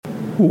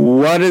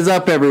What is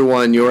up,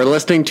 everyone? You are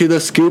listening to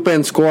the Scoop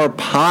and Score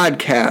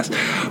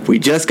podcast. We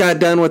just got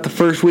done with the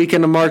first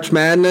weekend of March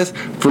Madness.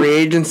 Free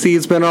agency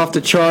has been off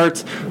the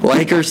charts.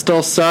 Lakers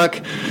still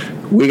suck.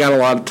 We got a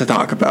lot to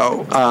talk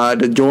about.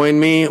 To join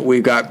me,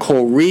 we've got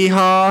Cole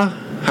Reha.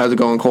 How's it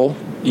going, Cole?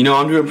 You know,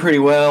 I'm doing pretty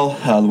well.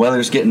 The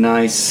weather's getting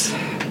nice.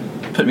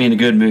 Put me in a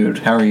good mood.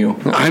 How are you?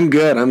 I'm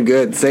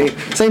good. Same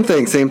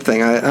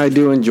thing. I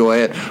do enjoy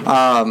it.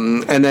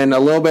 And then a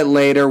little bit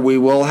later, we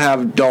will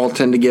have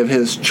Dalton to give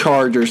his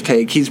Chargers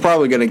take. He's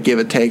probably going to give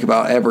a take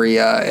about every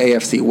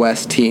AFC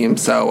West team.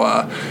 So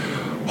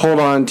hold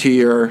on to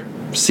your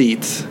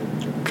seats,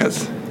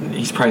 because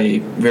he's probably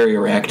very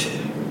erect.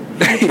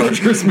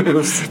 Chargers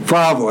moves.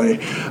 Probably.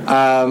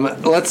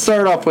 Let's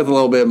start off with a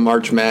little bit of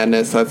March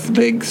Madness. That's the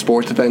big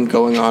sports event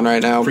going on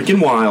right now. Freaking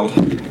wild.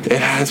 It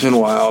has been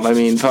wild. I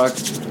mean,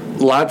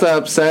 lots of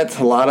upsets,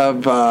 a lot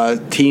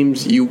of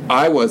teams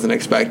I wasn't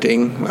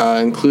expecting,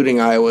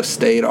 including Iowa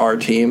State, our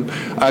team.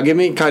 Give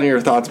me kind of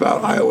your thoughts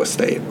about Iowa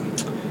State.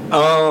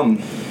 Well,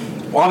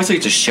 obviously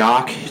it's a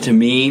shock to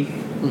me.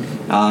 It's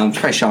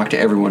probably a shock to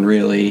everyone,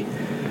 really.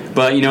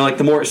 But, you know, like,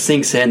 the more it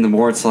sinks in, the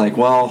more it's like,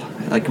 well,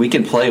 like, we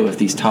can play with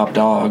these top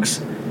dogs.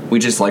 We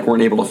just, like,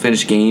 weren't able to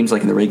finish games,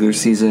 like, in the regular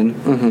season.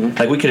 Mm-hmm.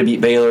 Like, we could have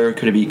beat Baylor,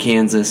 could have beat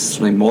Kansas,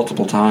 like,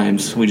 multiple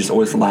times. We just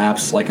always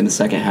lapsed, like, in the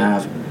second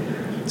half.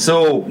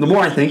 So, the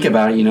more I think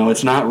about it, you know,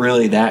 it's not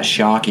really that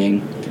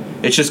shocking.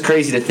 It's just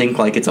crazy to think,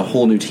 like, it's a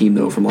whole new team,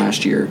 though, from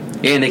last year.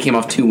 And they came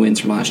off 2 wins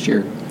from last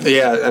year.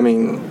 Yeah, I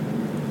mean,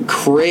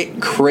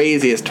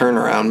 craziest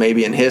turnaround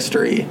maybe in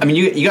history. I mean,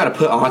 you got to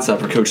put Otts up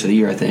for Coach of the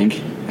Year, I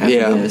think,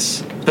 after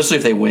this. Especially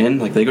if they win.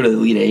 Like, they go to the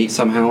Elite Eight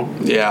somehow.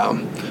 Yeah.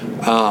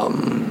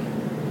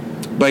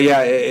 But,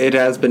 yeah, it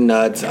has been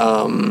nuts.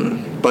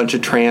 Bunch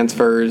of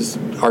transfers.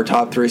 Our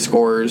top 3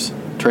 scorers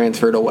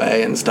transferred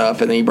away and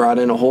stuff. And then he brought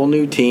in a whole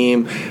new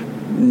team.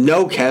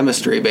 No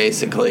chemistry,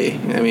 basically.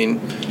 I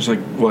mean, there's like,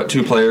 what,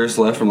 2 players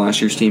left from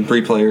last year's team?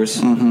 3 players.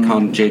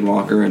 Mm-hmm. Jaden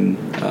Walker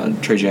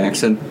and Trey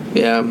Jackson.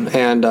 Yeah,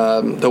 and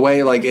the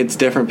way, like, it's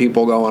different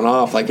people going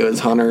off. Like, it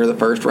was Hunter the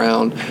first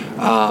round.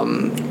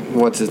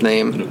 What's his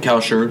name?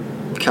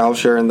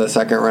 Kalsher in the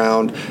second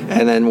round.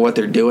 And then what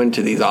they're doing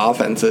to these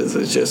offenses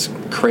is just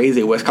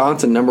crazy.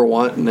 Wisconsin number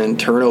 1 in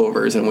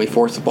turnovers, and we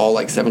forced the ball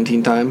like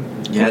 17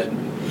 times.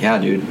 Yeah,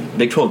 dude.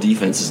 Big 12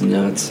 defense is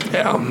nuts.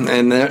 Yeah,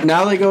 and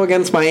now they go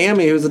against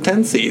Miami, who's a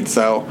 10 seed,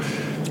 so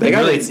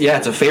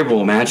it's a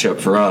favorable matchup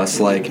for us.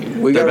 Like,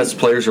 their best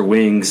players are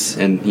wings,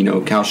 and, you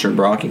know, Kalsher and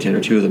Brockington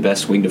are 2 of the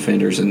best wing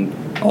defenders in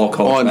all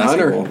college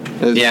basketball.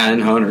 Hunter.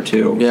 And Hunter,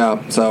 too.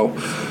 Yeah, so,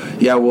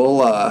 yeah,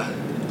 we'll...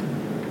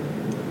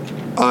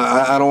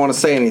 I don't want to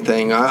say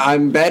anything.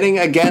 I'm betting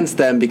against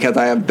them because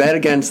I have bet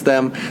against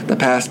them the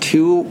past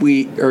 2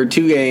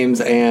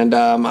 games, and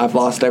I've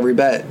lost every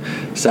bet.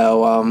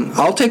 So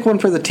I'll take one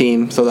for the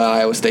team so that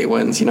Iowa State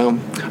wins. You know,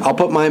 I'll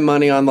put my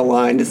money on the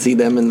line to see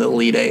them in the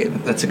Elite Eight.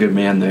 That's a good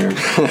man there.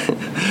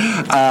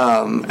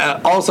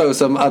 Also,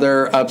 some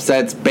other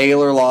upsets.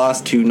 Baylor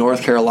lost to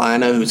North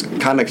Carolina, who's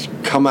kind of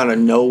come out of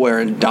nowhere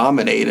and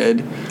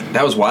dominated.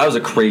 That was wild. That was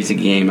a crazy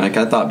game. Like,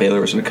 I thought Baylor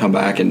was going to come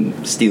back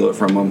and steal it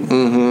from them.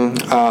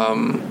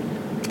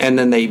 Mm-hmm. And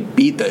then they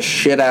beat the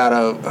shit out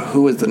of,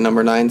 who was the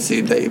number 9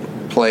 seed they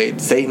played?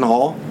 Seton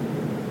Hall?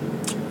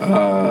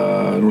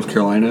 North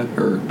Carolina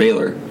or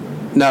Baylor?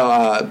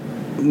 No,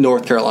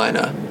 North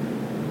Carolina.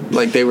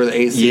 Like, they were the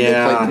 8 seed.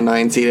 Yeah. They played the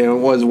 9 seed. And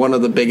it was one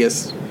of the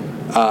biggest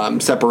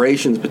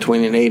separations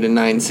between an 8 and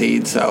 9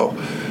 seed. So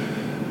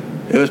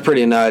it was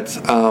pretty nuts.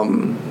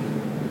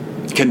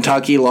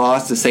 Kentucky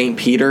lost to St.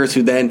 Peter's,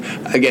 who then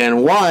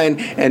again won,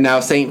 and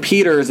now St.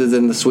 Peter's is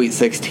in the Sweet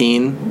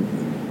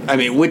 16. I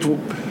mean,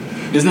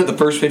 isn't it the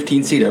first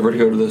 15 seed ever to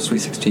go to the Sweet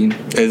 16?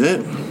 Is it?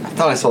 I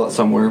thought I saw it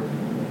somewhere.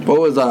 What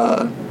was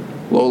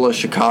Loyola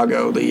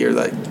Chicago the year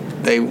that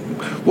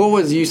what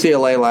was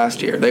UCLA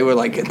last year? They were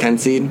like a 10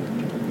 seed.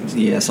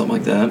 Yeah, something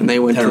like that. And they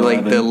went to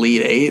like the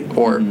Elite Eight,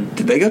 or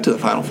did they go to the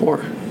Final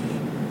Four?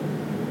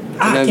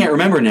 I can't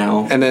remember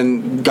now. And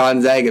then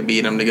Gonzaga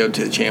beat them to go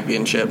to the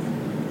championship,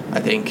 I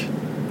think.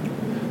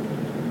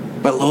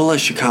 But Loyola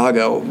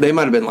Chicago, they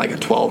might have been like a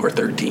 12 or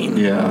 13.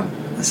 Yeah,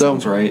 that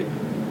sounds right.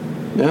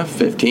 Yeah,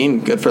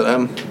 15. Good for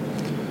them.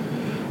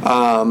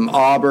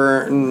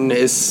 Auburn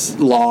is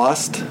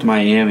lost to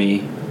Miami.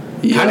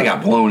 Kind of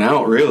got blown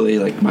out, really.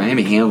 Like,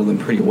 Miami handled them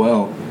pretty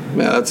well.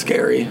 Yeah, that's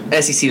scary.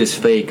 SEC was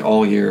fake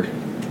all year.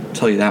 I'll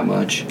tell you that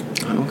much.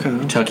 Okay.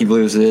 Kentucky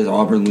loses.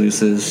 Auburn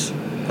loses.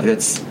 Like,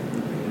 it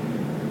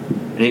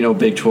ain't no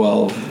Big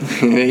 12.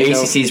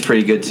 ACC is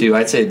pretty good, too.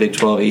 I'd say Big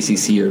 12,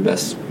 ACC are the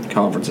best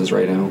conferences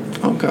right now.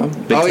 Okay.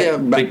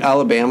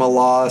 Alabama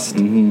lost.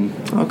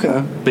 Mm-hmm.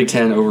 Okay. Big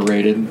 10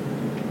 overrated.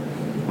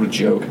 What a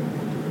joke.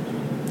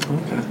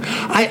 Okay.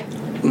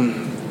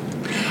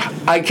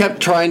 I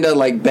kept trying to,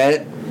 like,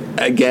 bet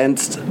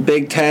against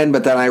Big Ten,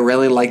 but then I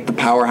really liked the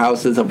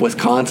powerhouses of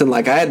Wisconsin.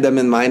 Like, I had them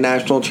in my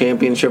national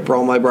championship for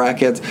all my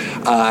brackets.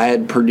 I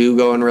had Purdue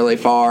going really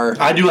far.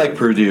 I do like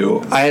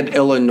Purdue. I had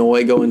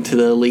Illinois going to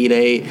the Elite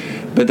Eight,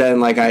 but then,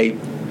 like, I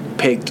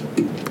picked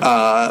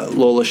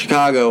Loyola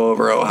Chicago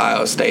over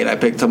Ohio State. I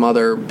picked some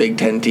other Big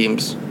Ten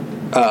teams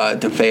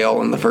to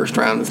fail in the first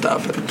round and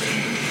stuff. And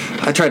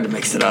I tried to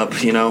mix it up,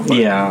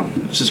 Yeah,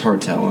 it's just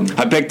hard telling.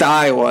 I picked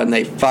Iowa, and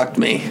they fucked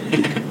me.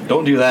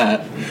 Don't do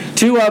that.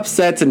 2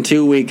 upsets in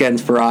 2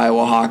 weekends for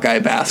Iowa Hawkeye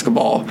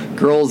basketball,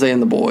 girls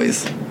and the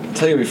boys. I'll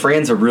tell you,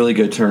 Fran's a really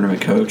good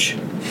tournament coach.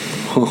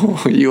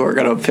 You are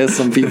going to piss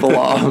some people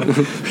off.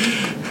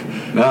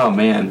 Oh,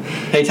 man.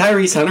 Hey,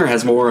 Tyrese Hunter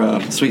has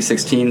more Sweet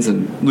 16s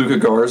than Luka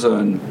Garza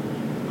and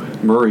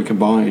Murray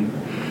combined.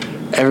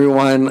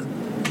 Everyone,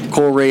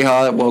 Cole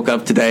Reha woke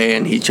up today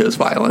and he chose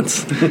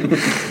violence.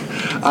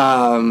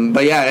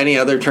 But yeah, any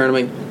other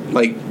tournament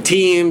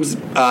teams,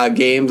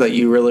 games that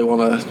you really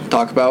want to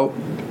talk about?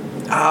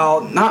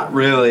 Oh, not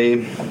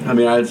really. I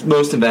mean, I was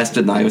most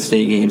invested in the Iowa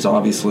State games,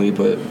 obviously,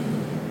 but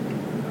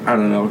I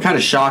don't know. I'm kind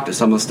of shocked at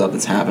some of the stuff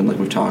that's happened, like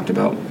we've talked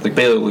about. Like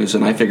Baylor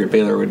losing, I figured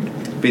Baylor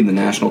would be in the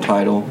national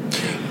title.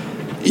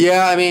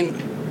 Yeah, I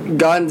mean,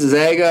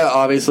 Gonzaga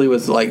obviously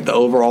was the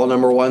overall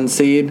number 1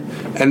 seed,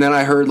 and then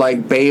I heard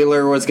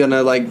Baylor was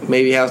gonna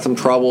maybe have some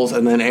troubles,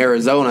 and then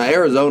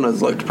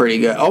Arizona's looked pretty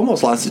good.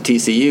 Almost lost to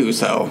TCU,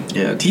 so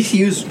yeah,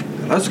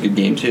 that's a good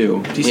game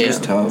too. TCU's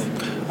tough.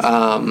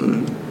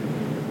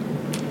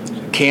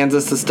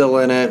 Kansas is still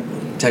in it.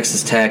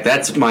 Texas Tech,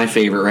 that's my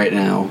favorite right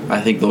now.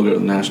 I think they'll go to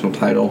the national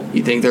title.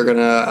 You think they're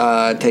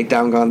gonna take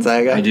down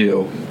Gonzaga? I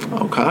do.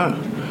 Okay.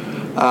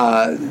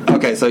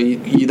 Okay, so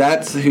you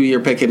that's who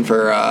you're picking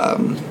for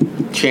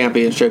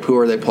championship. Who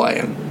are they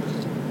playing?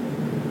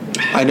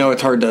 I know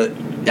it's hard to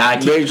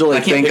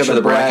visually think of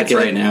the bracket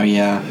right now.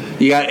 Yeah,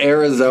 you got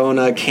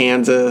Arizona,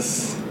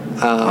 Kansas,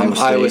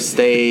 Iowa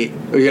State.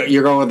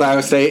 You're going with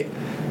Iowa State?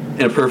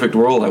 In a perfect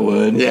world, I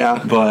would.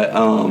 Yeah, but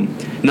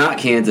not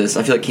Kansas.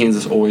 I feel like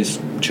Kansas always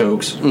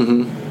chokes.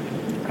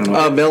 Mm-hmm. I don't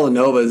know.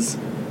 Villanova's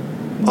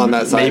on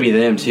that side. Maybe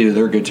them too.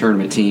 They're a good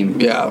tournament team.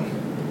 Yeah.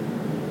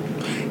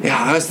 Yeah,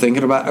 I was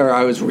thinking about, or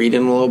I was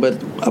reading a little bit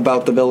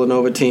about the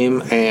Villanova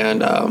team,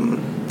 and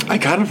I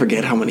kind of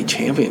forget how many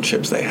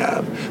championships they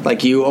have.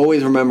 You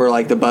always remember,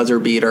 the buzzer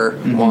beater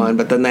one,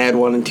 but then they had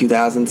one in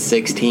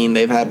 2016.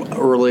 They've had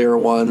earlier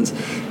ones.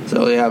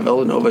 So, yeah,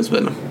 Villanova's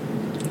been...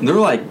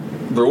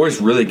 They're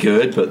always really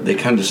good, but they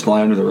kind of just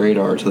fly under the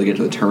radar until they get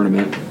to the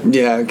tournament.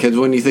 Yeah, because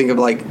when you think of,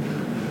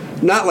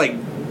 not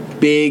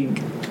big...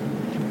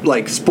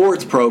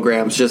 sports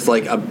programs, just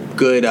a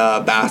good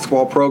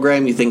basketball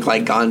program, you think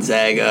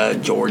Gonzaga,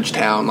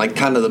 Georgetown,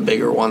 kind of the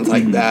bigger ones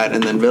that,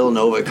 and then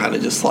Villanova kind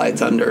of just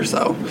slides under,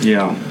 so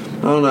yeah,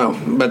 I don't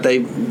know, but they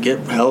get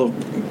hell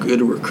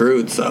good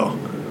recruits, so.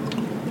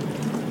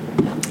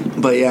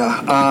 But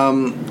yeah,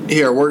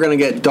 here we're gonna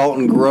get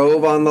Dalton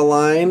Grove on the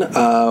line.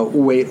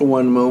 Wait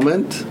one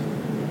moment.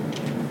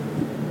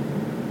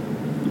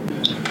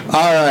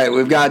 All right,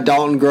 we've got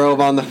Dalton Grove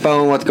on the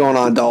phone. What's going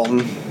on,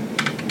 Dalton?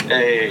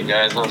 Hey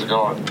guys, how's it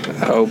going?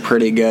 Oh,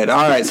 pretty good.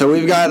 All right, so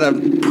we've got a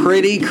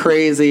pretty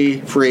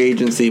crazy free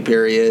agency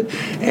period,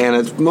 and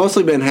it's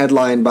mostly been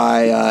headlined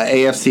by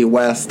AFC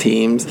West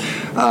teams.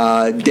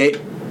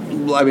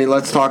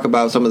 Let's talk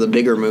about some of the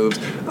bigger moves.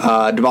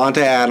 Devontae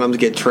Adams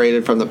get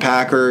traded from the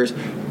Packers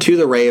to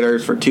the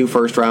Raiders for 2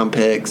 first-round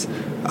picks.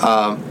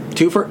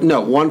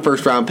 1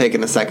 first-round pick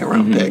and a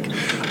second-round pick.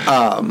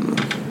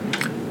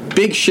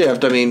 Big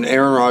shift.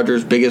 Aaron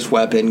Rodgers' biggest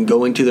weapon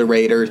going to the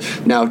Raiders.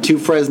 Now, 2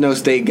 Fresno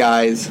State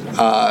guys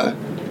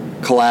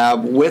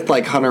collab with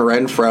Hunter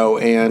Renfrow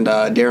and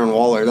Darren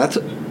Waller. That's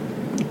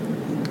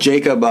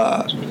Jacob.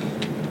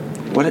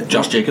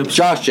 Josh Jacobs.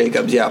 Josh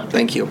Jacobs. Yeah,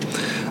 thank you.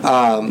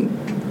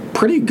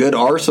 Pretty good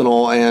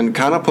arsenal, and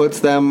kind of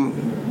puts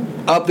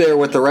them up there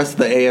with the rest of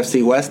the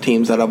AFC West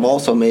teams that have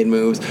also made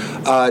moves.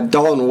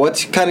 Dalton,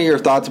 what's kind of your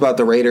thoughts about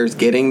the Raiders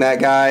getting that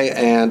guy,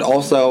 and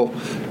also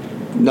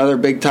another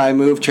big-time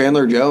move,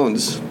 Chandler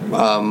Jones,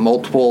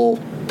 multiple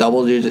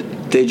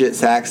double-digit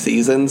sack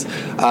seasons,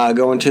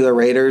 going to the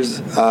Raiders.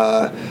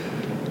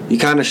 You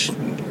kind of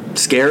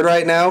scared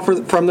right now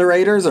from the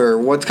Raiders, or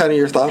what's kind of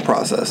your thought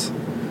process?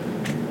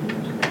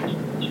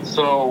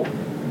 So,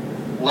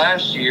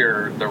 last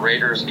year, the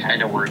Raiders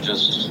kind of were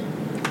just,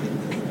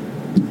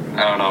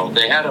 I don't know,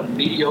 they had a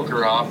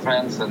mediocre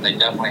offense, and they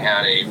definitely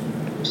had a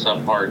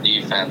subpar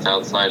defense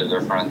outside of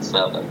their front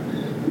seven.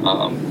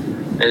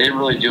 They didn't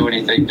really do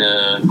anything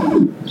to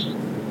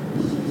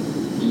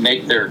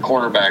make their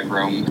cornerback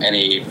room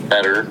any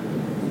better.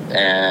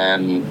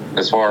 And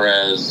as far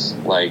as,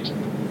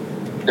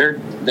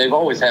 they've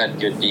always had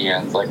good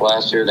DNs.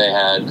 Last year they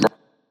had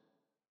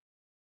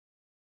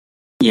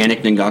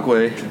Yannick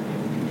Ngakoue.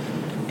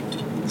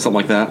 Something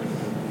like that.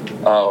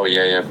 Oh,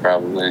 yeah,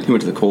 probably. He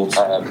went to the Colts.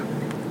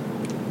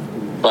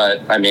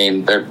 But,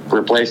 they're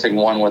replacing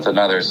one with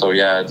another, so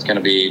yeah, it's going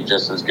to be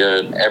just as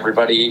good.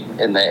 Everybody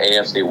in the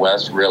AFC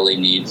West really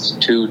needs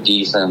 2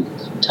 decent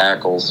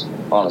tackles,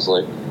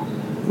 honestly.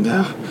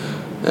 Yeah,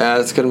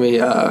 it's going to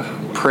be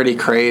pretty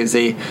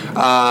crazy.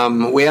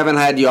 We haven't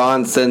had you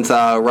on since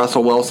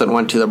Russell Wilson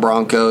went to the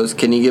Broncos.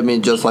 Can you give me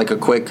just a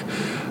quick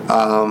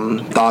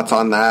thoughts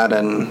on that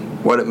and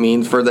what it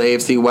means for the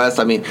AFC West.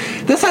 I mean,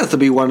 this has to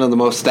be one of the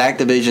most stacked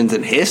divisions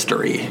in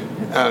history.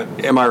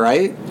 Am I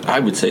right? I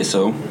would say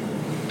so.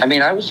 I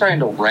mean, I was trying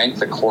to rank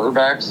the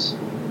quarterbacks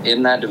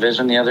in that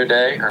division the other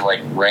day, or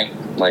rank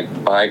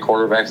by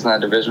quarterbacks in that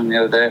division the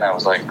other day, and I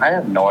was like, I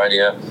have no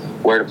idea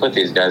where to put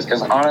these guys,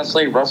 because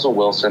honestly, Russell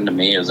Wilson to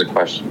me is a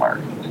question mark.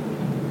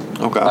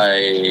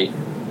 Okay.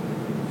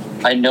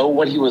 I know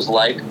what he was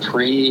like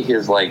pre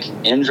his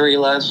injury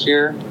last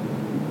year,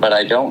 but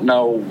I don't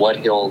know what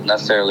he'll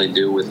necessarily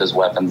do with his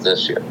weapons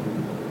this year.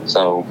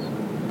 So,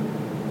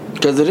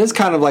 because it is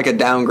kind of like a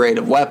downgrade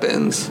of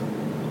weapons,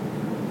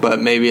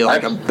 but maybe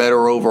a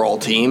better overall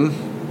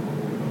team.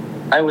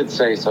 I would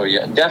say so,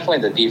 yeah.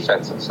 Definitely the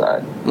defensive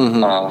side.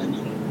 Mm-hmm.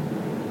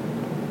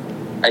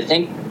 I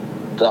think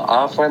the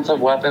offensive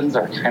weapons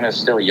are kind of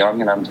still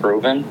young and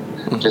unproven,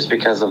 just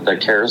because of the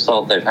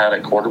carousel they've had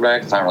at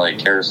quarterback. It's not really a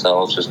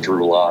carousel, it's just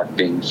Drew Lock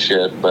being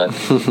shit, but...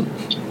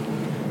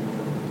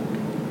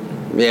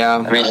 yeah.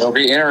 I mean, it'll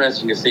be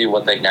interesting to see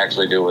what they can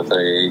actually do with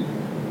a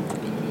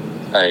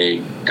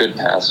good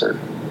passer.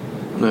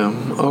 Yeah,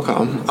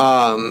 okay.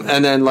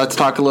 And then let's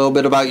talk a little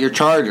bit about your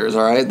Chargers,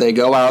 all right? They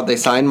go out, they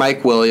sign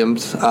Mike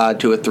Williams to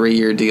a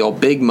 3-year deal.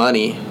 Big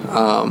money.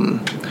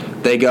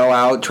 They go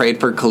out,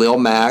 trade for Khalil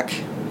Mack.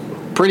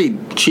 Pretty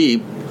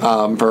cheap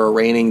for a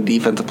reigning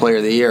Defensive Player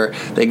of the Year.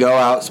 They go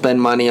out,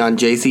 spend money on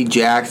J.C.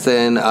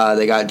 Jackson.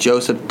 They got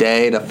Joseph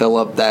Day to fill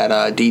up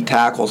that D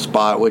tackle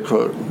spot,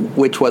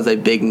 which was a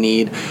big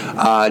need.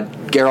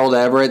 Gerald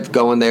Everett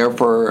going there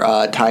for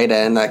tight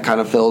end. That kind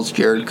of fills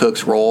Jared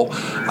Cook's role.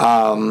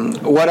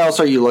 What else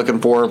are you looking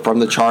for from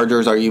the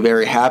Chargers? Are you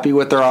very happy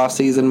with their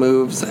offseason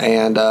moves?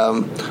 And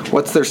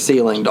what's their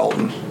ceiling,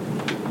 Dalton?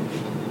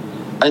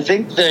 I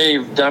think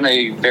they've done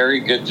a very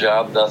good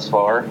job thus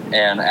far.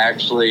 And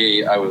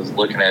actually, I was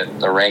looking at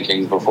the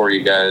rankings before I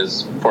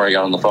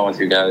got on the phone with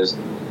you guys.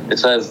 It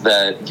says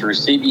that through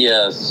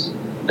CBS,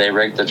 they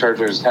ranked the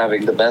Chargers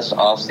having the best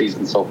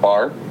offseason so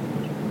far.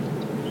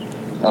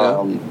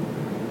 Yeah.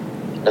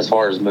 As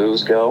far as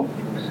moves go.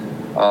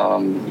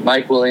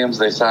 Mike Williams,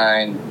 they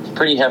signed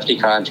pretty hefty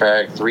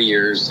contract, 3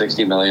 years,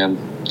 $60 million,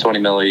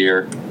 $20 million a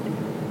year.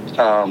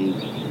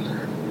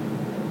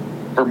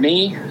 For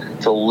me,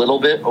 it's a little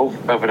bit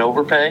of an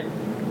overpay,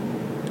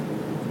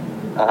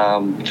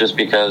 just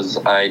because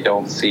I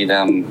don't see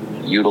them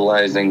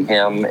utilizing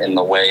him in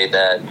the way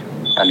that,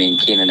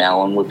 Keenan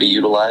Allen would be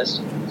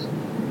utilized.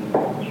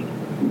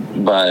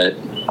 But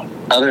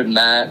other than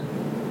that,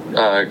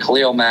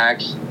 Khalil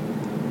Mack,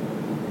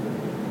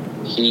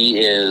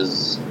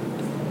 he's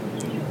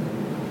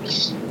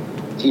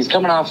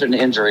coming off an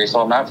injury,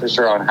 so I'm not for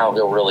sure on how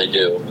he'll really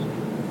do.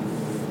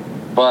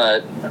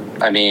 But,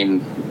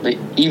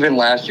 even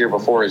last year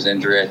before his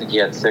injury, I think he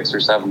had 6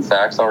 or 7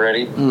 sacks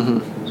already.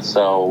 Mm-hmm.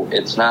 So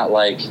it's not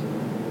like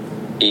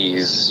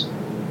he's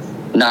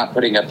not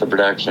putting up the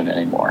production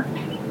anymore.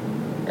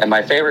 And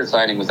my favorite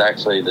signing was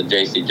actually the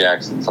J.C.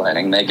 Jackson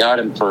signing. They got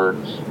him for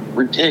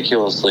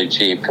ridiculously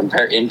cheap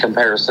in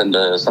comparison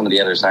to some of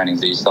the other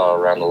signings that you saw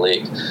around the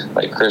league.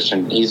 Like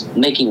Christian, he's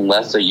making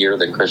less a year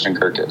than Christian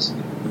Kirk is.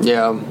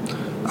 Yeah.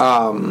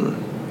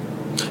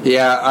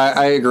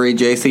 I agree.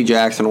 J.C.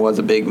 Jackson was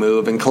a big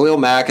move, and Khalil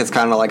Mack is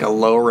kind of like a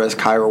low-risk,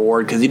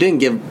 high-reward because you didn't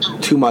give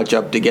too much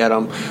up to get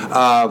him.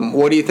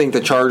 What do you think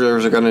the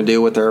Chargers are going to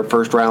do with their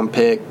first-round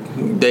pick?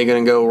 They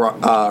going to go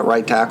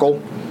right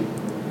tackle?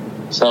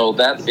 So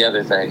that's the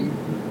other thing.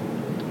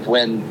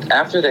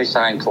 After they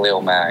signed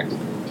Khalil Mack,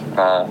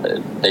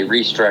 they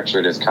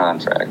restructured his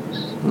contract.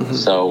 Mm-hmm.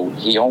 So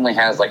he only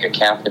has a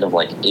cap hit of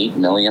 $8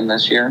 million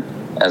this year,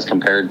 as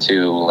compared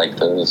to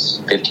the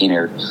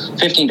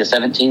 15 to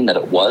 17 that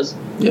it was.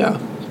 Yeah.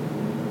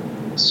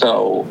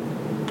 So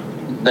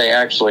they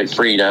actually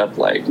freed up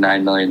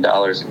 $9 million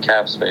in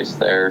cap space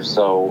there.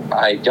 So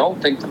I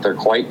don't think that they're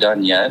quite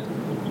done yet.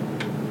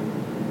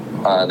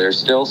 There's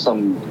still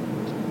some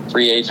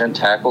free agent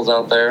tackles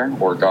out there,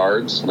 or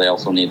guards. They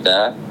also need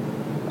that.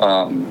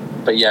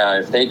 But yeah,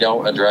 if they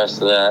don't address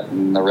that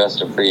in the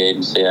rest of free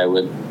agency, I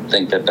would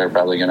think that they're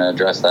probably going to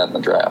address that in the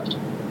draft.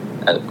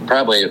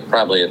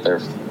 Probably at their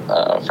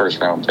first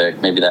round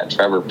pick, maybe that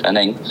Trevor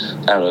Penning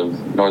out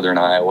of Northern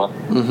Iowa.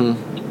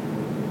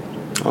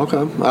 Mm-hmm.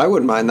 Okay, I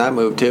wouldn't mind that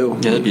move too.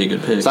 Yeah, that'd be a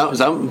good pick.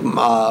 Some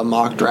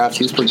mock drafts,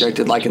 he's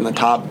projected in the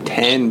top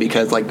 10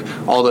 because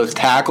all those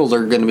tackles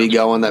are going to be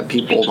going that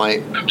people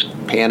might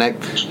panic.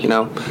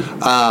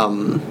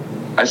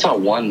 I saw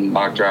one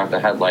mock draft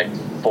that had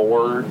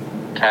 4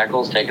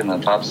 tackles taken in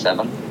the top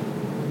 7.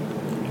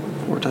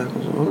 4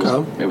 tackles.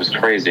 Okay, it was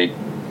crazy.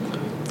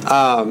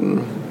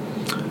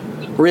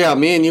 Rhea,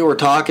 me and you were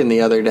talking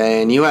the other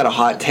day, and you had a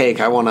hot take.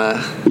 Do you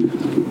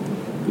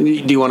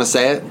want to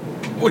say it?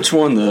 Which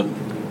one? The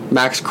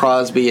Max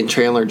Crosby and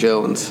Chandler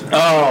Jones.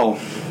 Oh,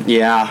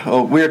 yeah.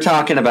 Oh, we were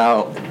talking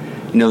about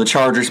the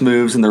Chargers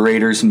moves and the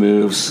Raiders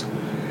moves.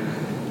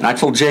 And I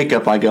told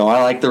Jacob, I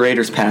like the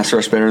Raiders pass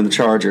rush better than the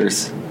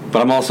Chargers,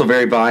 but I'm also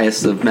very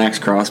biased of Max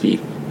Crosby.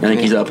 I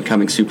think he's an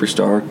up-and-coming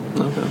superstar.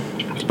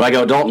 Okay. But I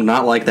go, Dalton,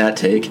 not like that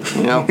take.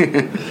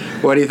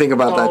 What do you think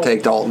about that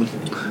take, Dalton?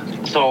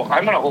 So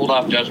I'm going to hold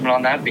off judgment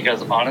on that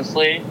because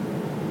honestly,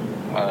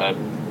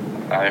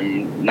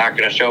 I'm not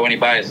going to show any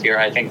bias here.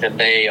 I think that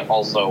they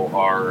also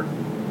are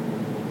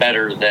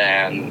better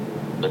than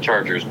the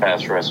Chargers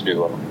pass rush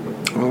duo.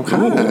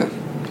 Okay.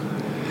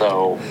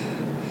 So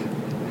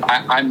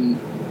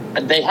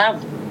they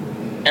have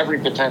every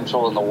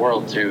potential in the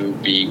world to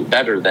be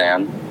better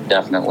than,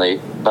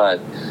 definitely, but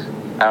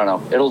I don't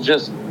know.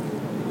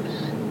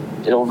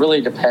 It'll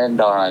really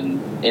depend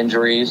on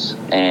injuries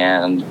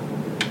and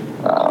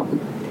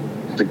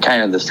the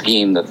kind of the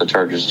scheme that the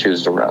Chargers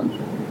choose to run.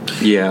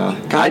 Yeah,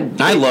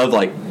 I love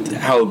like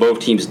how both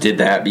teams did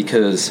that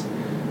because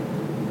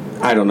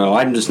I don't know.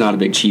 I'm just not a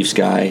big Chiefs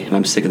guy, and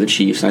I'm sick of the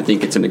Chiefs. And I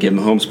think it's going to give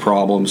Mahomes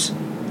problems,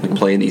 like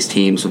playing these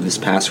teams with this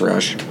pass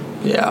rush.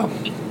 Yeah,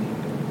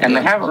 and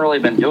they haven't really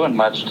been doing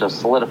much to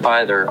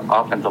solidify their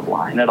offensive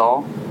line at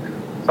all.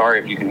 Sorry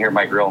if you can hear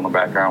my grill in the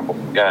background,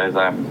 but guys,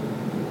 I'm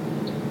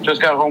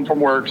just got home from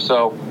work,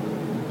 so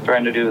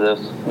trying to do this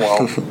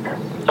while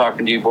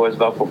talking to you boys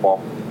about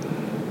football.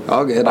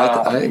 All good.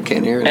 I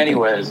can't hear it.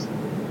 Anyways,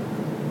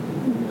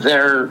 they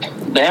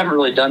haven't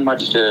really done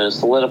much to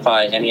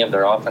solidify any of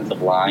their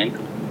offensive line.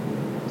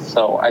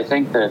 So I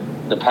think that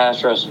the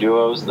pass rush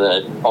duos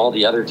that all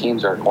the other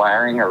teams are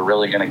acquiring are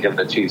really going to give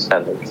the Chiefs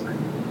headaches.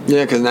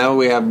 Yeah, because now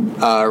we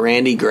have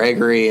Randy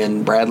Gregory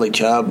and Bradley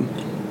Chubb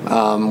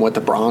with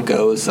the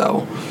Broncos,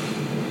 so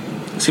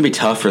it's going to be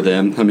tough for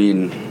them. I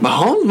mean,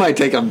 Mahomes might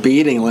take a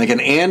beating, like an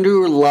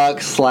Andrew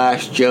Luck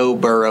 / Joe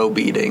Burrow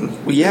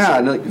beating. Well,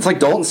 yeah, it's like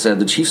Dalton said.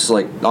 The Chiefs,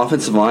 like,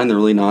 offensive line, they're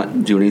really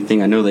not doing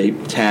anything. I know they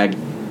tagged,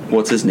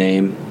 what's his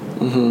name?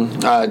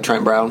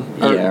 Trent Brown.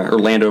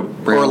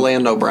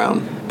 Orlando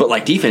Brown. But,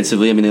 like,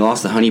 defensively, I mean, they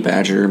lost the Honey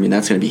Badger. I mean,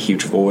 that's going to be a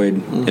huge void.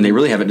 Mm-hmm. And they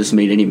really haven't just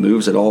made any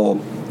moves at all.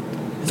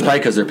 It's probably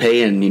because they're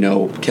paying,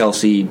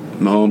 Kelsey,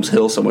 Mahomes,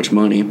 Hill so much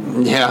money.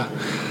 Yeah.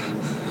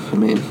 I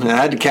mean, I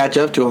had to catch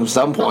up to him at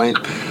some point.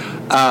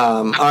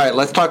 All right,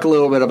 let's talk a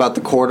little bit about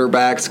the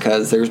quarterbacks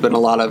because there's been a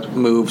lot of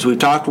moves. We've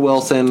talked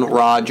Wilson,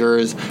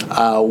 Rodgers,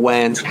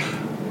 Wentz,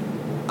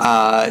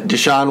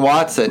 Deshaun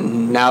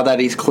Watson. Now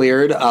that he's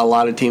cleared, a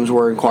lot of teams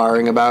were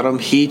inquiring about him.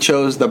 He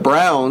chose the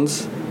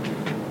Browns.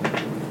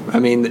 I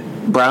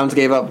mean, Browns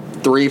gave up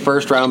 3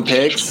 first-round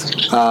picks,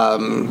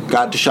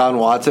 got Deshaun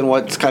Watson.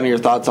 What's kind of your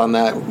thoughts on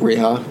that,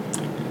 Reha?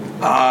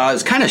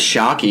 It's kind of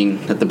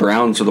shocking that the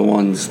Browns are the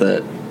ones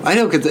that... I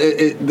know, because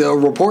the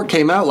report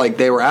came out like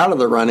they were out of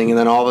the running, and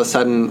then all of a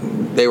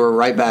sudden they were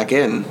right back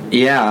in.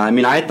 Yeah, I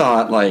mean, I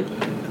thought, like,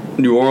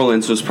 New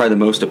Orleans was probably the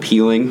most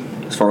appealing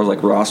as far as,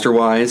 like,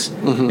 roster-wise.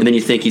 Mm-hmm. And then you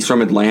think he's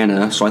from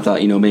Atlanta, so I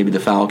thought, maybe the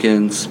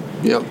Falcons.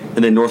 Yep.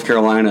 And then North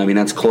Carolina, I mean,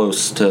 that's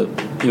close to...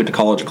 He went to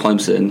college at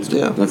Clemson.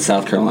 Yeah. That's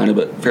South Carolina,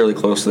 but fairly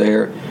close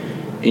there.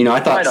 I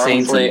thought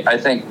Saints... Honestly, I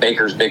think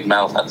Baker's big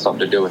mouth had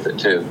something to do with it,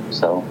 too,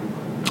 so...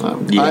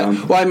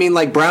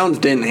 Browns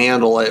didn't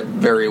handle it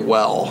very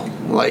well.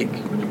 Like,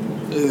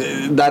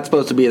 that's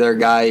supposed to be their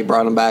guy. He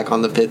brought him back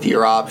on the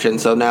 5th-year option.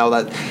 So now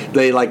that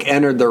they, like,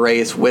 entered the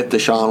race with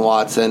Deshaun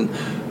Watson,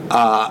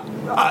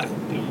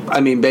 I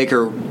mean,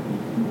 Baker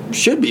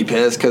should be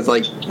pissed because,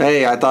 like,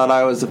 hey, I thought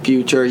I was the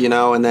future,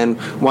 and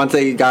then once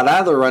they got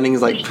out of the running,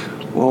 he's like,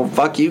 well,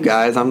 fuck you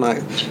guys. I'm not.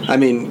 I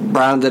mean,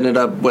 Browns ended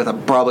up with a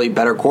probably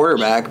better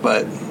quarterback,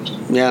 but,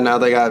 yeah, now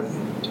they got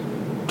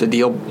to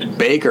deal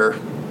Baker.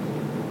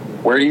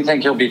 Where do you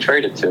think he'll be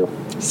traded to?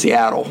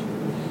 Seattle.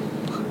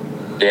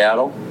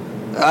 Seattle?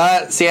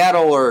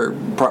 Seattle or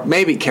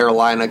maybe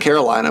Carolina.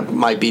 Carolina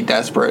might be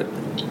desperate.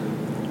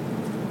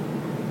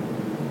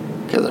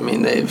 Because, I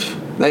mean,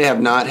 they have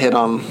not hit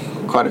on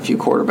quite a few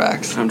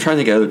quarterbacks. I'm trying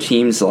to think of other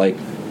teams like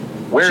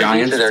Where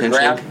Giants. Where are their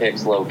draft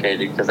picks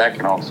located? Because that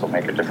can also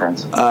make a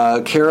difference.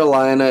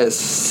 Carolina is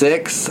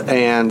 6,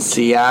 and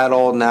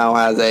Seattle now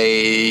has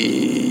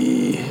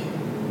a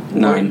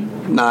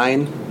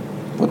 9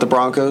 with the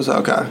Broncos.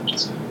 Okay.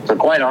 So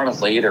quite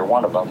honestly, either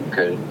one of them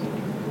could.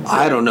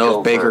 I don't know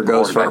if Baker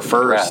goes for a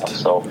first.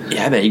 So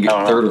yeah, I bet you get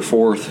 3rd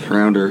or 4th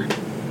rounder,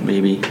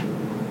 maybe.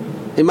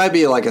 He might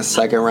be like a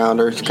 2nd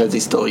rounder because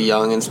he's still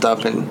young and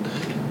stuff, and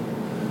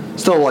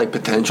still like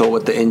potential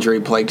with the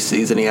injury-plagued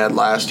season he had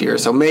last year.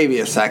 So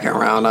maybe a 2nd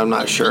round. I'm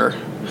not sure.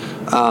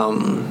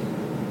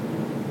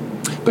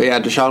 But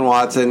yeah, Deshaun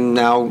Watson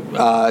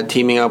now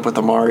teaming up with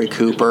Amari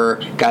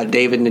Cooper. Got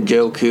David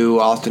Njoku.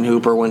 Austin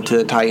Hooper went to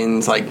the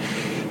Titans. Like,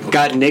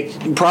 got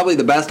Nick, probably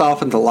the best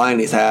offensive line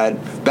he's had,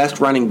 best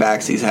running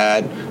backs he's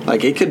had.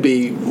 Like, it could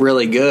be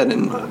really good.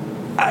 And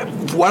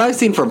what I've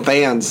seen from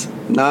fans,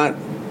 not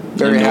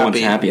very happy. No one's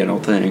happy, I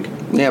don't think.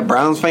 Yeah,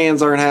 Browns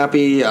fans aren't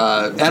happy.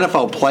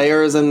 NFL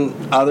players and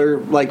other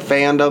like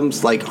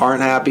fandoms like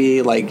aren't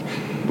happy. Like,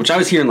 which I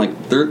was hearing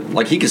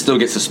like he could still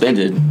get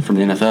suspended from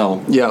the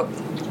NFL. Yep.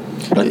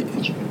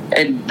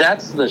 And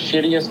that's the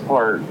shittiest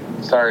part.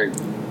 Sorry,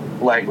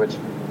 language.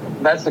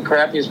 That's the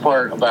crappiest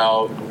part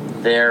about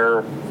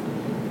their.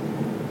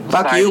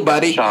 Fuck you,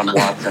 buddy. Deshaun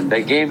Watson.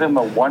 They gave him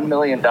a $1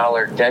 million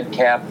dead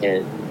cap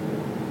hit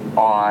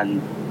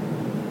on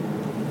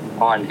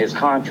his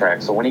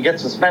contract. So when he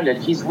gets suspended,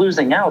 he's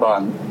losing out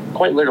on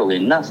quite literally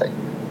nothing.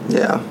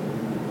 Yeah.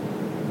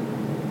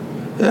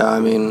 Yeah,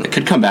 I mean, it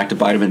could come back to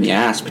bite him in the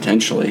ass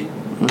potentially.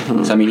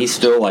 Mm-hmm. So, I mean, he's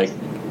still like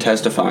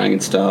testifying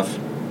and stuff.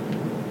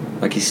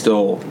 Like he's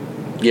still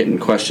getting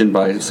questioned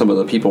by some of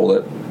the people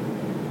that,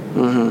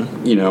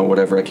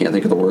 whatever. I can't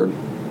think of the word.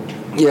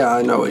 Yeah,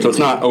 I know. So it's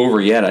not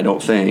over yet, I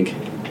don't think.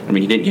 I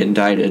mean, he didn't get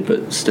indicted,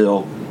 but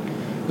still.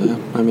 Yeah.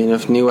 I mean,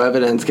 if new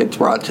evidence gets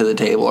brought to the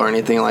table or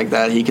anything like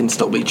that, he can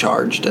still be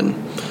charged and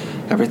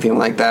everything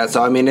like that.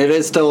 So, I mean, it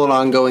is still an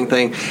ongoing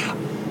thing.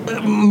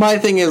 My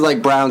thing is,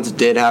 like, Browns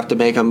did have to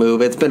make a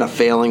move. It's been a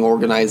failing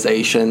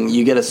organization.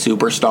 You get a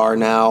superstar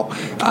now.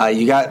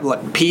 You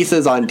got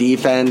pieces on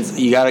defense.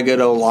 You got a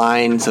good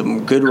O-line,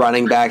 some good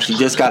running backs. You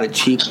just got a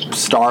cheap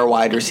star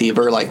wide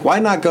receiver. Like, why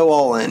not go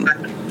all in?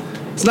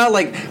 It's not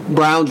like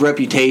Brown's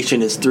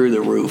reputation is through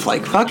the roof.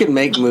 Like, fucking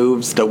make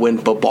moves to win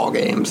football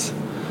games.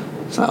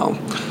 So...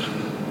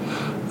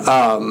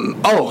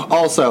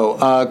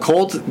 also,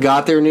 Colts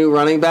got their new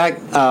running back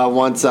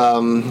once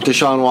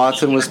Deshaun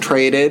Watson was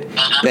traded.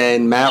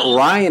 Then Matt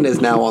Ryan is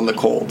now on the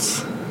Colts.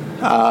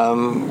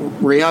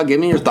 Riyad, give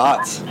me your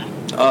thoughts.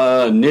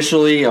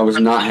 Initially, I was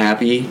not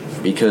happy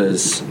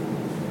because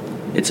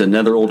it's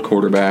another old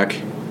quarterback.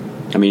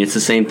 I mean, it's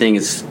the same thing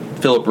as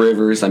Phillip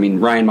Rivers. I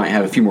mean, Ryan might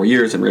have a few more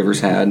years than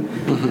Rivers had,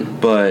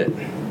 but...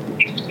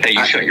 Hey,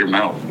 shut your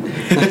mouth.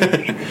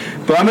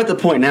 But I'm at the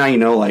point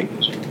now, like...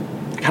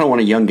 I kind of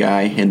want a young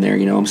guy in there,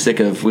 I'm sick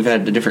of... We've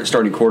had a different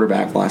starting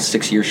quarterback the last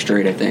 6 years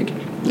straight, I think.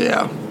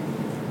 Yeah.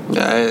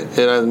 Yeah, it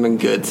hasn't been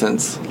good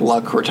since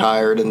Luck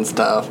retired and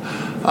stuff.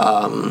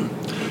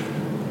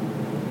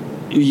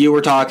 You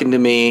were talking to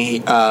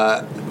me.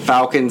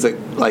 Falcons,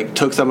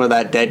 took some of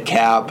that dead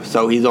cap,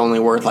 so he's only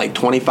worth,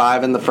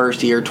 25 in the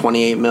first year,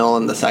 28 mil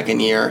in the second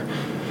year.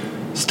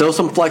 Still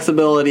some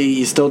flexibility.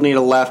 You still need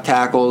a left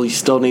tackle. You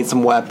still need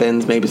some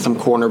weapons, maybe some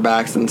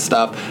cornerbacks and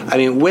stuff. I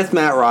mean, with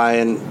Matt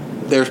Ryan...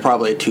 There's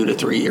probably a 2 to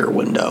 3 year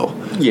window.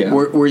 Yeah.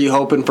 Were you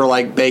hoping for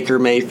Baker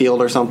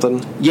Mayfield or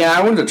something? Yeah,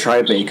 I wanted to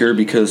try Baker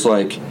because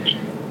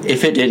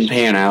if it didn't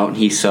pan out and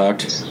he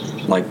sucked,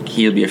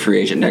 he'll be a free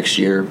agent next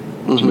year.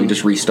 So we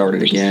just restart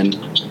it again.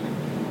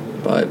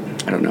 But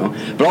I don't know.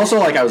 But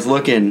also I was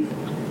looking,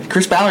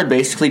 Chris Ballard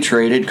basically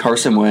traded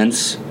Carson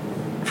Wentz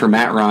for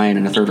Matt Ryan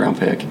and a 3rd round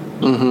pick.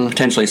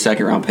 Potentially a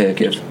 2nd round pick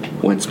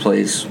if Wentz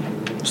plays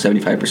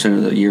 75%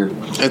 of the year.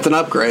 It's an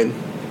upgrade.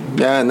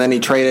 Yeah, and then he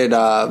traded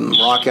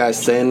Rock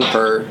Sin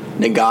for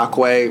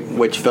Ngakoue,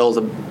 which fills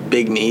a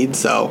big need.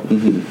 So,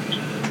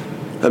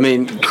 I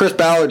mean, Chris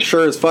Ballard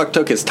sure as fuck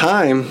took his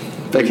time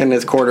picking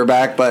his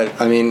quarterback, but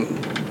I mean,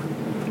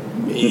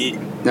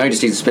 now he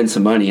just needs to spend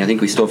some money. I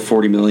think we still have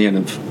 $40 million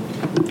of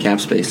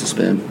cap space to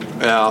spend.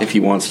 Yeah, if he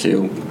wants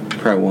to,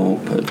 probably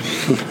won't, but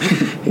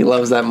he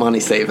loves that money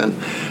saving.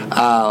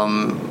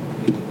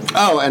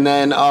 And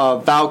then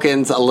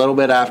Falcons, a little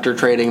bit after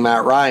trading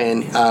Matt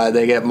Ryan,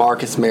 they get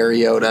Marcus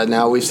Mariota.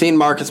 Now, we've seen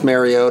Marcus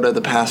Mariota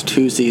the past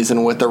 2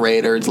 seasons with the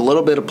Raiders. A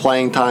little bit of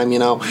playing time,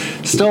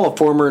 Still a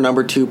former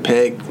number 2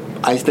 pick.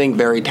 I think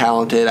very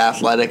talented,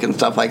 athletic, and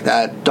stuff like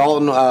that.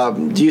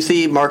 Dalton, do you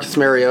see Marcus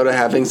Mariota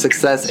having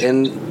success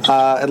in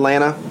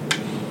Atlanta?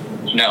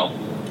 No.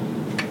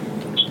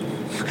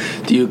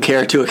 Do you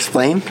care to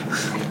explain?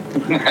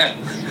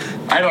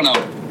 I don't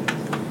know.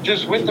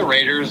 Just with the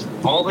Raiders,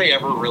 all they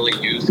ever really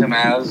used him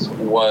as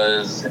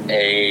was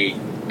a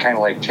kind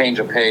of change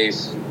of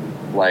pace,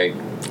 kind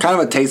of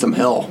a Taysom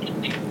Hill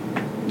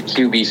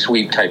QB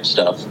sweep type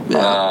stuff.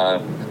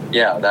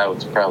 Yeah, that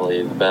was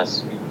probably the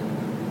best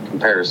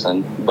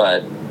comparison.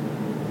 But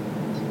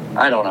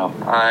I don't know.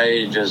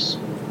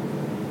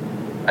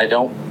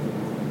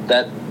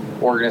 That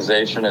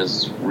organization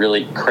is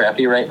really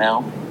crappy right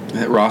now.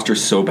 That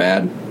roster's so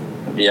bad.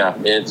 Yeah,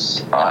 it's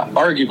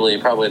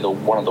arguably probably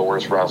one of the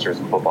worst rosters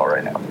in football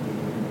right now.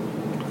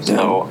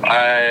 So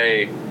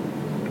I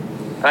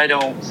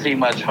don't see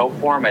much hope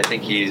for him. I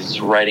think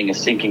he's riding a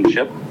sinking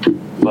ship.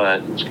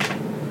 But,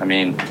 I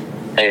mean,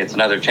 hey, it's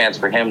another chance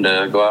for him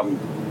to go out and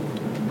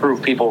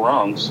prove people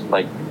wrong,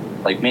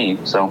 like me.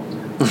 So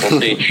we'll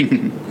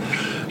see.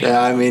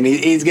 Yeah, I mean,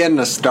 he's getting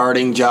a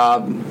starting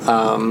job.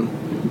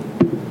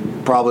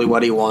 Probably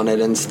what he wanted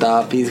and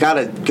stuff. He's got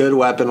a good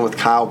weapon with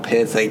Kyle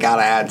Pitts. They got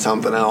to add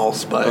something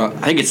else, but I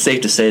think it's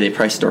safe to say they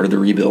probably started the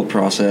rebuild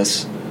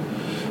process.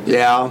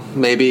 Yeah,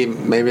 maybe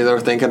they're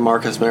thinking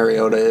Marcus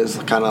Mariota is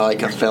kind of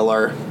like a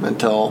filler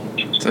until.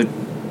 So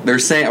they're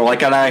saying,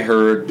 like I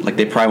heard,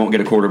 they probably won't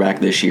get a quarterback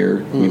this year,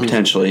 I mean,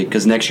 potentially,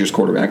 because next year's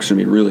quarterback's going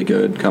to be really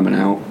good coming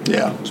out.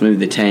 Yeah. So maybe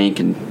they tank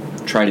and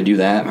try to do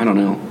that. I don't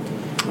know.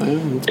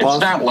 It's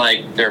not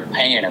like they're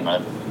paying him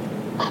a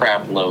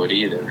crap load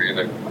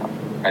either.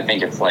 I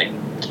think it's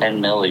 $10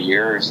 million a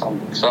year or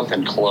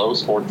something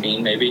close,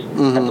 14 maybe at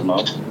the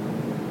most.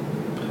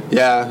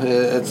 Yeah,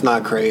 it's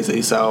not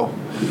crazy. So,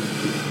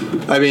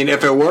 I mean,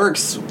 if it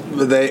works,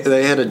 they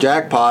hit a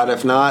jackpot.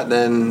 If not,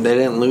 then they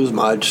didn't lose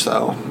much.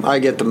 So I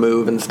get the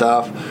move and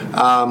stuff.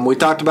 We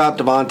talked about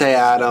Devontae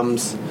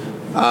Adams.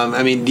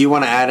 I mean, do you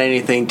want to add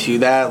anything to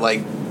that?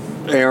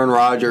 Aaron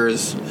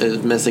Rodgers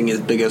is missing his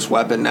biggest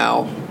weapon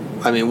now.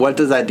 I mean, what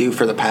does that do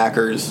for the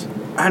Packers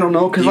I don't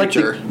know, because like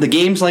the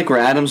games like where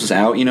Adams was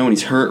out, when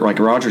he's hurt, like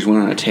Rodgers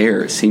went on a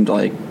tear. It seemed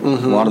like a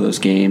lot of those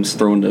games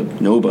throwing to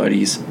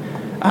nobodies.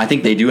 I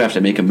think they do have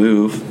to make a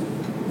move,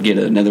 get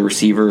another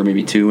receiver or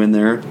maybe two in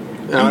there.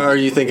 Are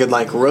you thinking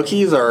like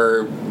rookies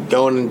or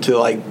going into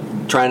like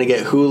trying to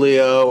get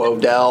Julio,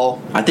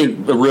 Odell? I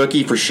think a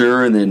rookie for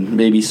sure, and then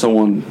maybe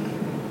someone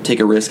take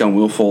a risk on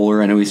Will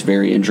Fuller. I know he's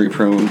very injury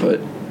prone, but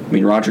I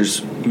mean Rodgers,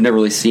 you've never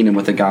really seen him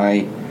with a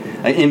guy.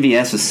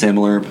 MVS is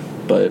similar,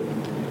 but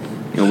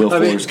Will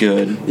Fuller's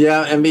good.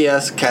 Yeah,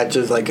 MVS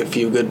catches like a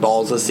few good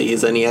balls a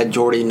season. He had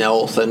Jordy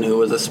Nelson, who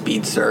was a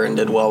speedster and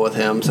did well with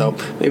him. So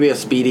maybe a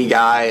speedy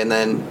guy, and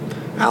then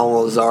Alan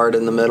Lazard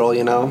in the middle.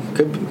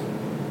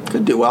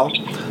 Could do well.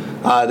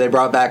 They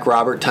brought back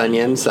Robert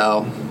Tonyan,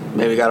 so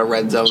maybe got a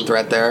red zone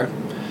threat there.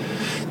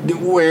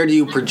 Where do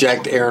you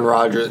project Aaron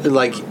Rodgers?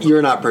 Like,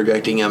 you're not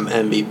projecting him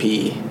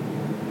MVP.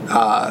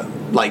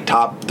 Like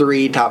top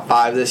 3, top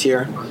 5 this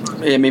year?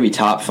 Yeah, maybe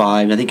top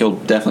 5. I think he'll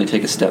definitely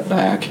take a step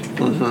back.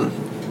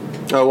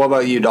 Mm-hmm. Oh, what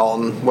about you,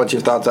 Dalton? What's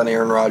your thoughts on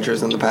Aaron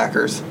Rodgers and the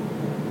Packers?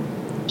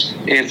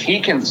 If he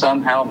can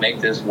somehow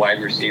make this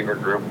wide receiver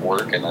group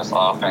work and this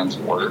offense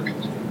work,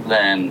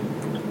 then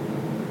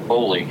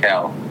holy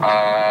cow.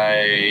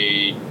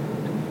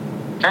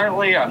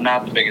 Currently, I'm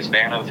not the biggest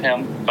fan of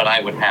him, but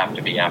I would have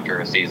to be after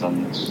a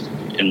season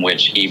in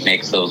which he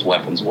makes those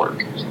weapons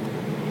work.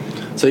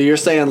 So you're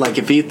saying, like,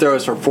 if he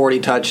throws for 40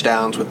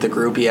 touchdowns with the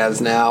group he has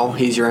now,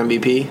 he's your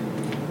MVP?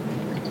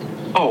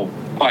 Oh,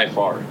 by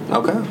far.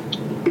 Okay.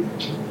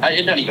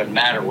 It doesn't even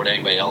matter what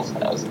anybody else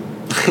has.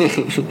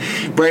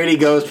 Brady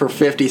goes for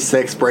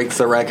 56, breaks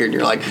the record.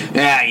 You're like,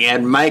 yeah, you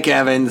had Mike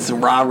Evans,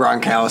 Rob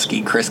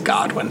Gronkowski, Chris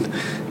Godwin.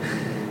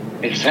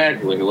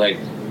 Exactly. Like,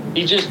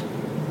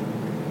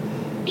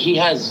 he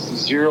has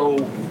zero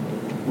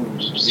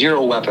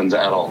weapons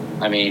at all.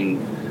 I mean,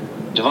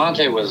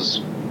 Devontae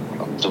was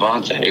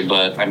Devontae,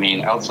 but I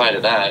mean, outside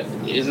of that,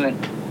 is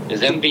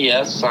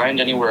MVS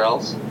signed anywhere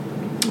else?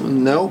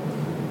 No.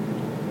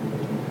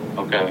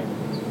 Okay.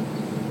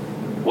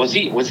 Was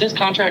his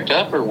contract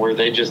up, or was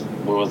that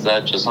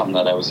just something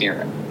that I was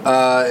hearing?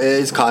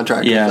 His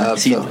contract was up.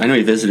 So. I know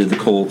he visited the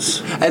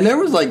Colts, and there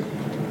was like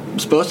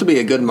supposed to be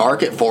a good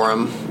market for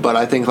him, but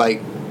I think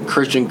like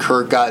Christian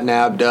Kirk got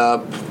nabbed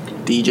up,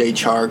 DJ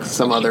Chark,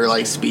 some other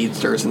like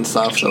speedsters and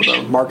stuff, so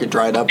the market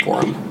dried up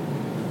for him.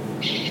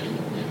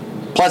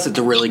 Plus, it's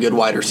a really good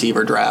wide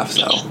receiver draft,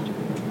 so.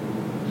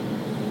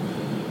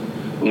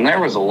 And there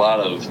was a lot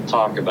of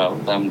talk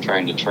about them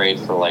trying to trade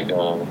for like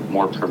a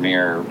more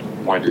premier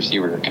wide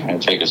receiver to kind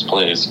of take his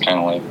place. Kind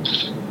of like,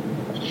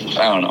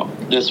 I don't know.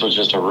 This was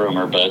just a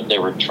rumor, but they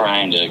were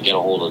trying to get a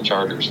hold of the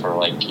Chargers for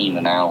like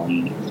Keenan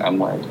Allen. I'm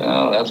like,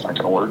 oh, that's not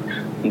going to work.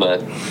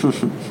 But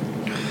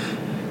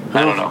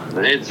I don't know.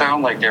 It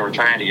sounded like they were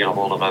trying to get a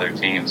hold of other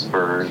teams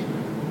for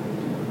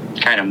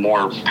kind of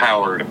more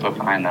power to put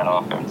behind that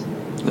offense.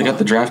 They got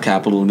the draft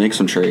capital to make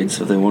some trades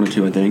if they wanted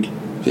to, I think.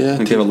 Yeah. I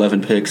think they have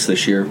 11 picks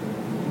this year.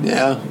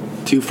 Yeah.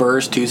 2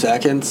 firsts, 2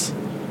 seconds.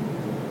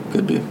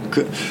 Could be.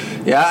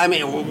 Yeah, I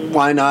mean,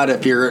 why not?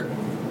 If you're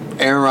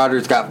Aaron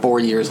Rodgers got 4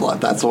 years left.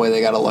 That's the way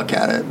they got to look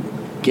at it.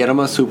 Get him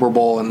a Super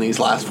Bowl in these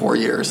last 4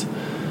 years.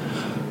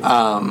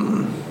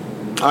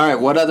 All right,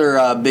 what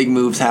other big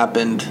moves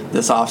happened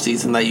this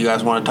offseason that you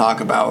guys want to talk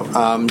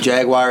about?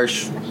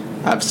 Jaguars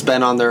have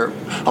spent on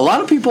a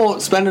lot of people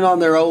spending on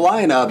their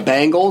O-line.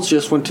 Bengals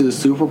just went to the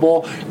Super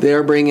Bowl.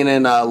 They're bringing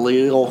in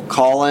Leo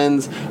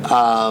Collins,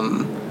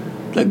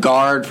 the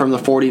guard from the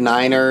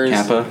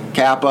 49ers.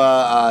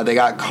 Kappa. They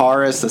got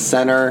Karras, the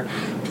center.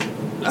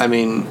 I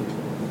mean,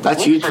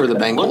 that's huge for the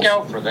Bengals. Look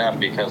out for them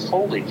because,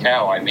 holy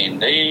cow, I mean,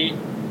 they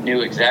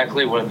knew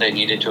exactly what they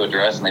needed to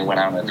address, and they went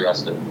out and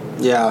addressed it.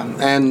 Yeah,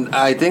 and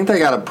I think they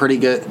got a pretty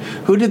good...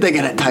 Who did they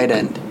get at tight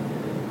end?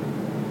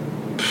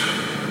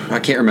 I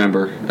can't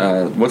remember.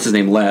 What's his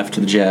name left to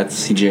the Jets?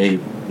 C.J.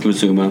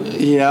 Uzuma.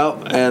 Yeah,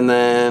 and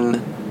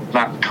then...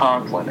 Not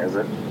Conklin, is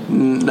it?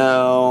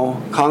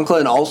 No.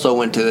 Conklin also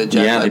went to the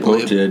Jets, yeah, they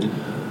both did.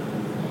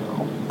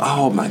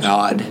 Oh, my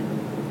God.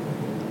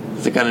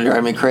 It's going to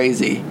drive me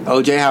crazy.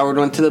 O.J. Howard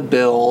went to the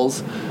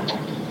Bills.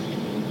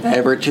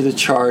 Everett to the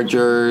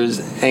Chargers.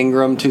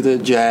 Ingram to the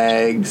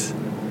Jags.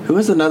 Who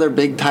was another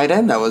big tight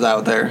end that was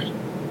out there?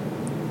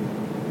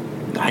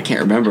 I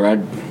can't remember.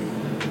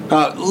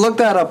 Look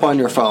that up on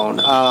your phone.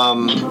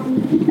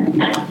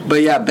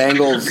 But yeah,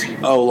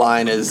 Bengals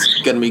O-line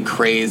is going to be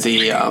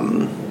crazy.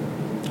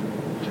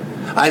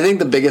 I think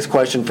the biggest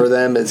question for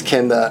them is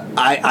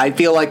I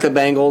feel like the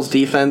Bengals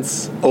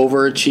defense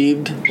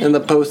overachieved in the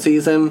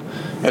postseason.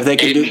 If they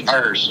can Hayden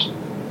Hurst.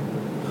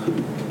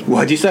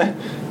 What'd you say?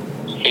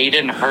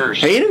 Hayden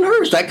Hurst. Hayden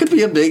Hurst. That could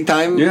be a big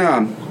time.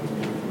 Yeah.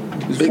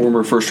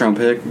 Former first-round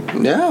pick.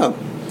 Yeah.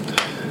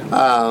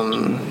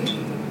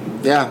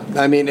 Yeah.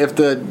 I mean, if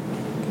they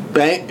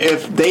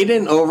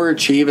didn't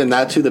overachieve and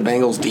that's who the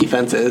Bengals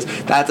defense is,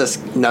 that's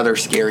another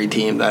scary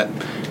team that,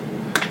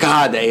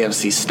 God, the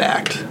AFC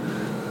stacked.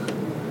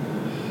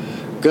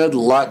 Good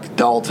luck,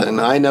 Dalton.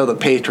 I know the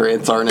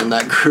Patriots aren't in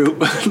that group.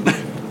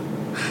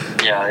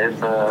 Yeah,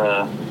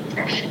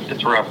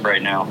 it's rough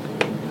right now.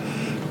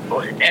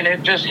 and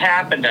it just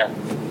happened to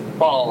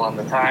fall on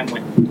the time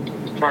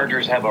when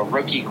Chargers have a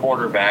rookie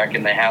quarterback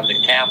and they have the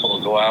capital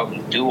to go out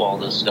and do all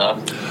this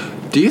stuff.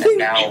 Do you think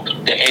now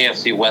the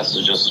AFC West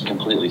is just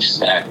completely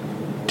stacked?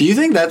 Do you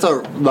think that's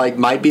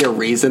might be a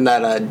reason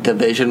that a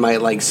division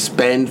might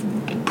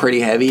spend pretty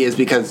heavy, is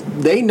because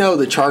they know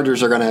the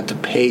Chargers are going to have to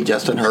pay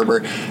Justin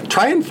Herbert.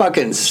 Try and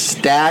fucking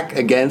stack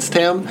against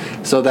him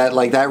so that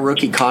that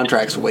rookie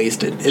contract's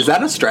wasted. Is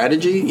that a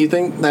strategy you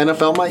think the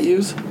NFL might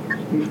use?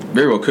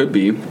 Very well could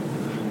be.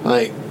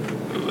 I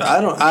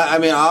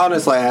mean,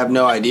 honestly, I have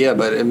no idea,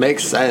 but it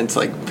makes sense.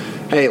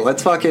 Hey,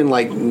 let's fucking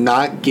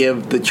not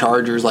give the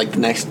Chargers the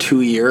next 2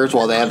 years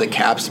while they have the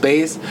cap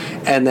space,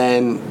 and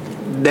then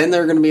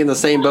they're going to be in the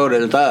same boat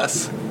as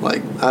us. I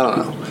don't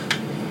know.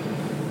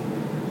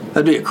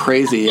 That'd be a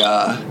crazy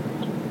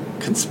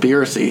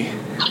conspiracy.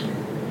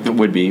 It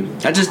would be.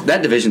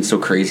 That division's so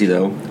crazy,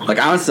 though. I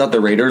honestly thought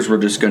the Raiders were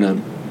just going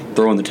to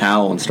throw in the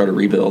towel and start a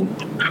rebuild.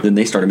 Then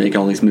they started making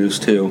all these moves,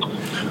 too.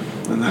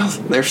 And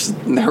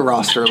their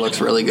roster looks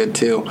really good,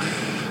 too.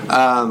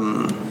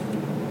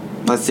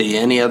 Let's see.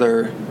 Any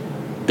other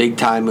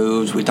big-time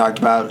moves? We talked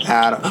about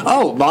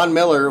Von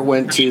Miller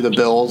went to the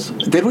Bills.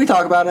 Did we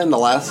talk about it in the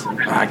last?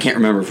 I can't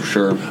remember for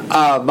sure.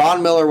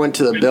 Von Miller went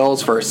to the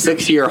Bills for a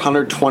 6-year,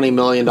 $120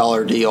 million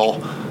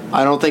deal.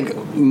 I don't think,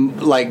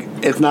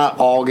 it's not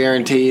all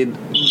guaranteed.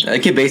 I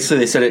think basically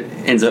they said it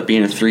ends up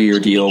being a 3-year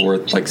deal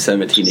worth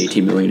 $17,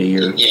 $18 million a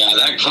year. Yeah,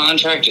 that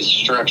contract is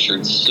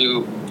structured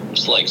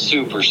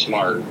super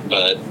smart,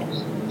 but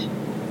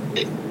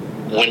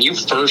when you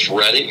first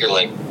read it, you're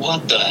like,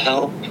 what the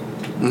hell?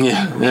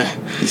 Yeah.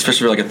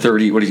 Especially for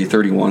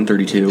 31,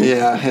 32?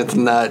 Yeah, it's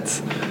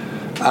nuts.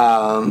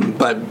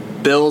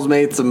 But Bills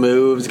made some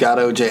moves, got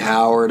O.J.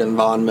 Howard and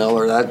Von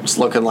Miller. That's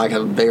looking like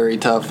a very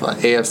tough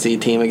AFC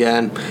team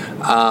again.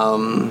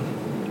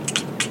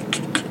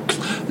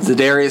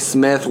 Zadarius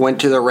Smith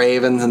went to the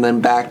Ravens and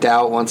then backed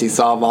out once he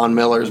saw Von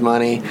Miller's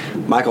money.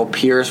 Michael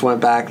Pierce went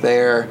back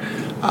there.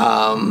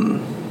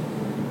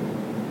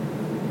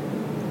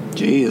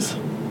 Jeez.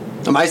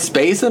 Am I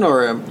spacing,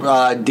 or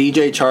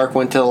DJ Chark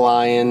went to the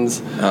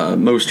Lions?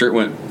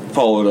 Mostert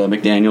followed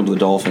McDaniel to the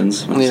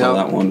Dolphins. I saw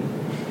that one.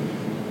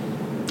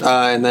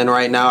 And then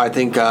right now I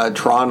think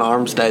Tron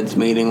Armstead's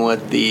meeting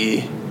with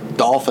the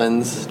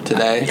Dolphins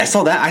today. I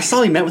saw that. I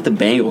saw he met with the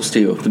Bengals,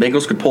 too. If the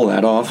Bengals could pull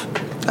that off.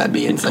 That'd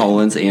be insane.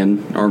 Collins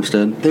and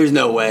Armstead. There's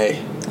no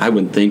way. I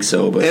wouldn't think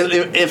so, but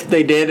if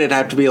they did, it'd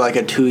have to be a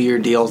 2-year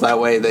deal. That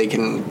way they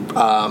can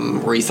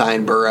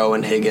re-sign Burrow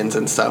and Higgins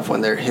and stuff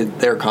when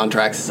their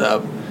contracts is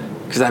up,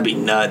 because that'd be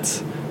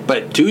nuts.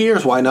 But 2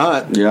 years, why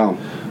not? Yeah.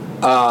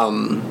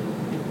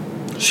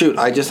 Shoot,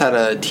 I just had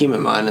a team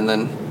in mind and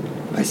then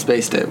I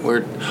spaced it.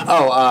 Weird.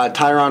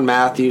 Tyrann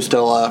Mathieu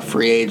still a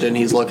free agent.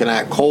 He's looking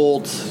at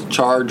Colts,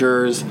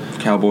 Chargers,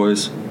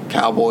 Cowboys.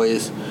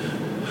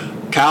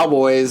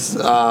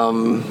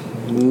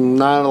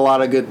 Not a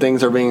lot of good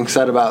things are being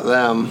said about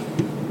them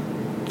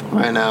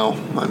right now.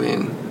 I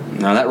mean,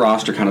 no, that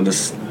roster kind of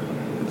just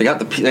they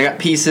got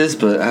pieces,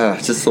 but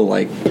it's just so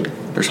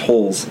there's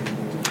holes.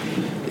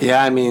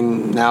 Yeah, I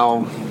mean,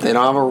 now they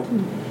don't have a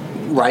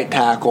right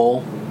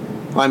tackle.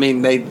 I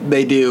mean,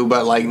 they do,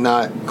 but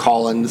not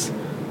Collins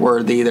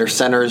worthy. Their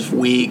center's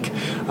weak.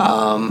 They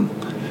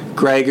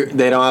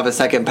don't have a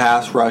second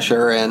pass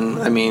rusher, and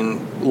I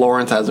mean,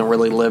 Lawrence hasn't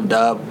really lived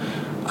up.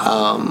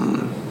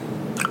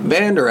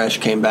 Van Der Esch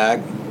came back,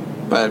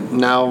 but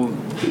now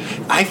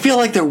I feel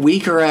like they're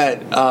weaker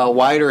at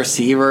wide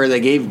receiver. They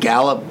gave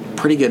Gallup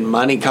pretty good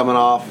money coming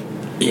off.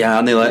 Yeah,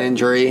 and they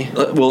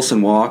let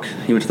Wilson walk.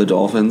 He went to the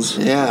Dolphins.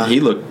 Yeah,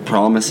 he looked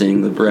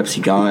promising. The reps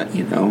he got,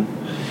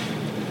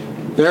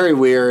 Very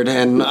weird.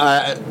 And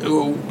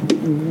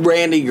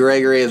Randy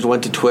Gregory has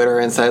went to Twitter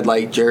and said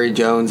Jerry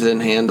Jones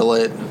didn't handle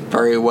it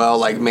very well.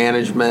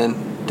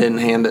 Management didn't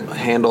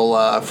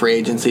handle free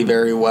agency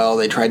very well.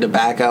 They tried to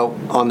back out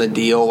on the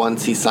deal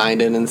once he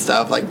signed it and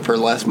stuff, for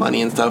less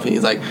money and stuff. And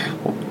he's like,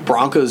 well,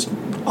 Broncos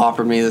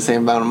offered me the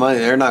same amount of money.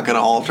 They're not going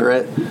to alter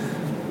it.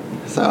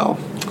 So,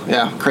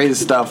 yeah, crazy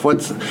stuff.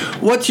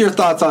 What's your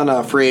thoughts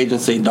on free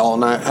agency,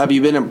 Dalton? Have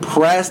you been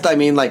impressed? I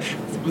mean,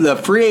 the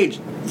free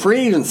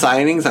agent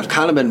signings have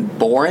kind of been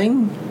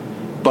boring,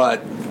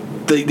 but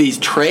these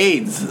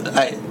trades,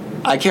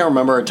 I can't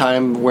remember a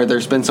time where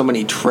there's been so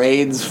many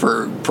trades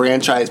for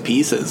franchise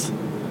pieces.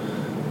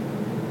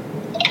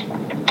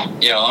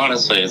 Yeah,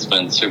 honestly, it's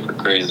been super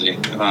crazy.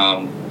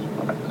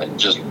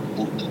 Just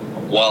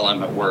while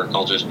I'm at work,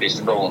 I'll just be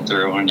scrolling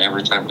through, and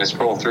every time I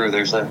scroll through,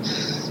 there's a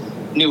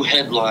new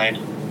headline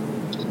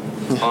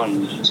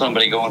on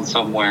somebody going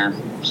somewhere.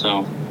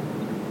 So,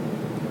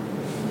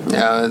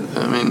 yeah,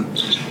 I mean,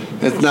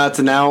 it's nuts.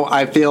 And now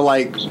I feel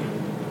like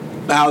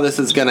how this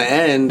is going to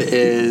end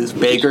is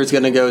Baker's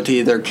going to go to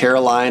either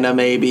Carolina,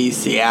 maybe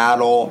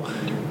Seattle,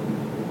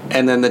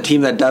 and then the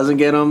team that doesn't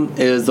get him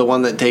is the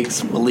one that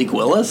takes Malik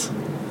Willis.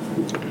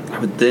 I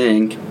would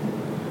think,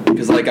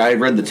 because I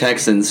read the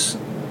Texans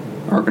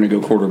aren't going to go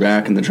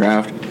quarterback in the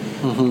draft.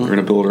 Mm-hmm. They're going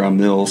to build around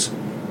Mills,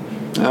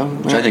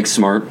 which I think's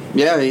smart.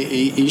 Yeah,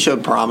 he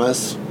showed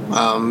promise.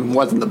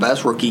 Wasn't the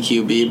best rookie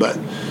QB, but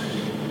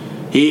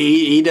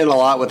he did a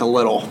lot with a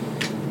little.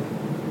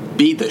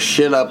 Beat the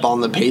shit up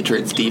on the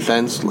Patriots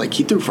defense. Like,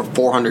 he threw for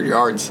 400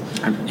 yards.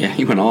 Yeah,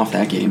 he went off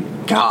that game.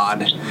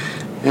 God.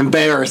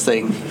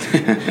 Embarrassing.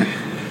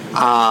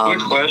 Quick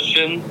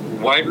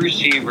question. Wide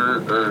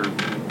receiver, or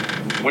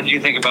what do you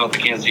think about the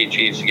Kansas City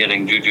Chiefs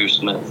getting Juju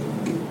Smith?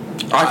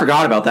 Oh, I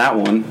forgot about that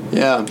one.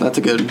 Yeah, that's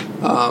a good.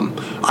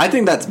 I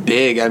think that's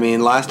big. I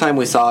mean, last time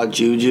we saw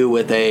Juju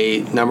with a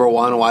number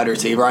one wide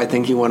receiver, I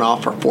think he went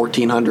off for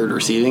 1,400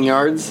 receiving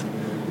yards,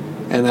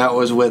 and that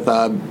was with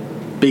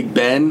Big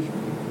Ben.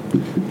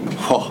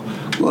 Well,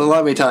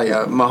 let me tell you,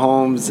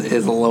 Mahomes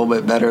is a little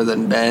bit better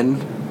than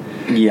Ben.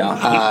 Yeah.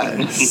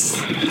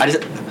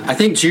 I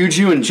think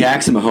Juju and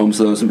Jackson Mahomes,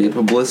 though, is going to be a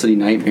publicity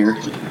nightmare.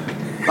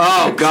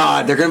 Oh,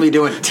 God. They're going to be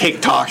doing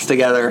TikToks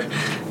together.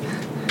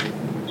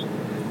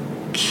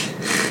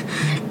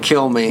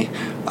 Kill me.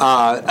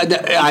 I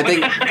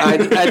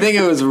think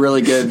it was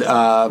really good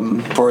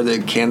for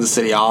the Kansas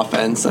City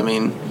offense. I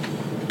mean,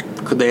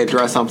 could they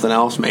address something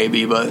else?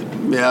 Maybe. But,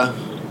 yeah,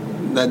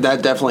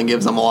 that definitely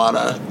gives them a lot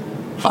of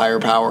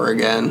firepower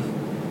again.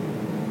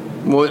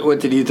 What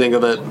did you think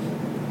of it?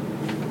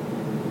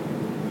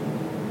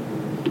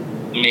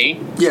 Me?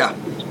 Yeah.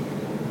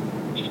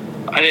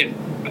 I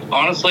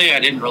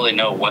didn't really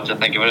know what to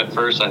think of it at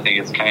first. I think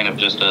it's kind of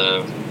just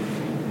I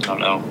don't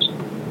know.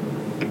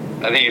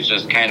 I think it's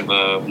just kind of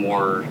a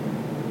more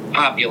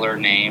popular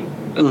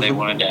name that they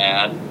wanted to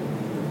add.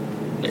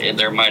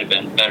 There might have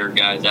been better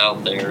guys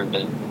out there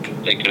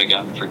that they could have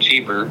gotten for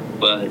cheaper,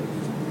 but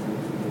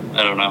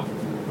I don't know.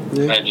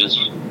 Yeah.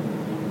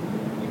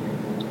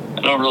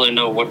 I don't really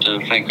know what to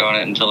think on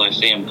it until I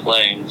see him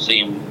play and see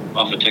him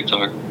off of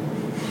TikTok.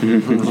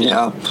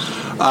 Yeah.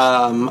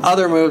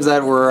 Other moves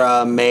that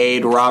were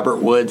made, Robert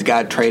Woods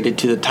got traded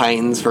to the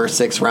Titans for a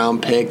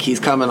 6th-round pick. He's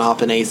coming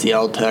off an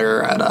ACL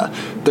tear at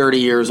 30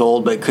 years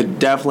old, but could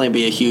definitely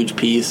be a huge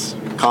piece,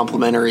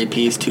 complementary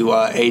piece to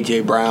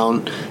A.J.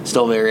 Brown,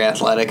 still very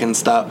athletic and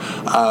stuff.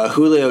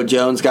 Julio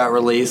Jones got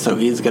released, so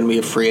he's going to be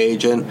a free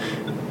agent.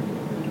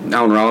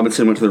 Allen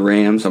Robinson went to the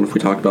Rams. I don't know if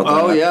we talked about that.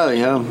 Oh,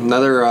 yeah.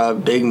 Another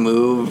big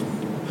move.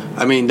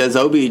 I mean, does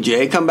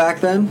OBJ come back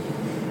then?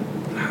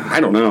 I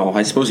don't know.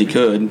 I suppose he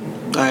could.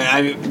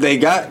 They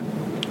got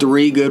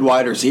 3 good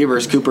wide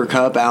receivers: Cooper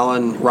Kupp,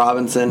 Allen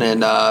Robinson,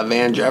 and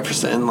Van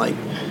Jefferson. Like,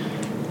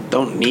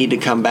 don't need to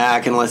come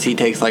back unless he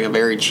takes like a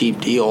very cheap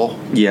deal.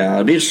 Yeah,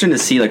 it'd be interesting to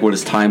see like what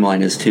his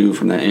timeline is too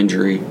from that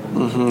injury.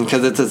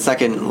 Because it's a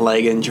second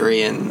leg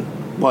injury in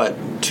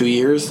 2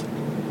 years?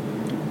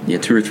 Yeah,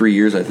 2 or 3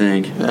 years, I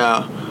think.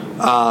 Yeah.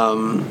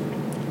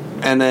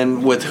 And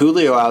then with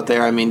Julio out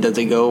there, I mean, does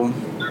he go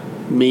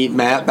meet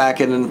Matt back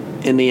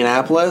in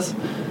Indianapolis?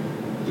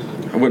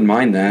 I wouldn't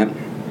mind that.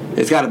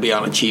 It's got to be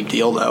on a cheap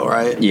deal, though,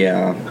 right?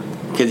 Yeah.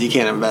 Because you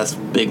can't invest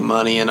big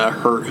money in a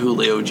hurt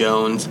Julio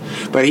Jones.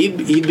 But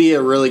he'd be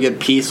a really good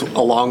piece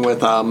along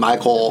with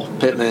Michael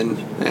Pittman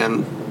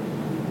and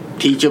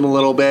teach him a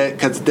little bit.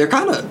 Because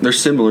they're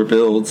similar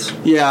builds.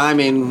 Yeah, I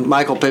mean,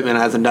 Michael Pittman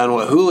hasn't done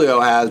what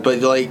Julio has, but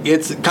like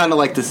it's kind of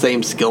like the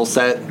same skill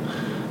set,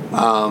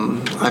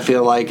 I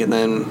feel like. And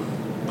then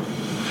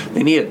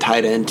they need a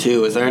tight end,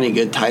 too. Is there any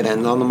good tight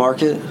ends on the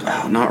market?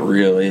 Oh, not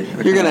really.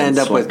 You're going to end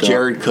up with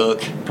Jared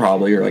Cook.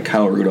 Probably, or like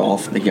Kyle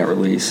Rudolph. They got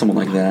released, someone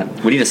like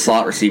that. We need a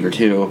slot receiver,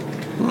 too.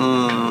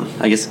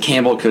 I guess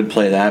Campbell could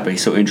play that, but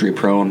he's so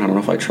injury-prone. I don't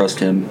know if I trust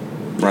him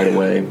right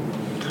away.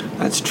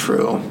 That's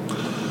true.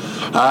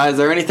 Is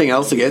there anything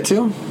else to get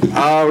to?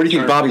 Where do you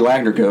think Bobby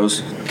Wagner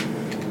goes?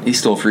 He's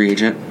still a free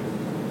agent.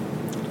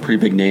 Pretty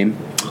big name.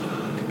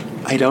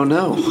 I don't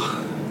know.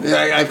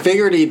 I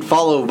figured he'd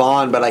follow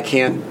Vaughn, but I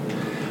can't.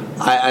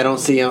 I don't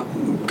see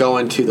him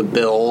going to the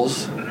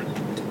Bills.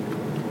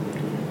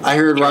 I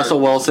heard Russell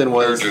Wilson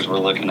was. Chargers were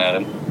looking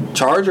at him.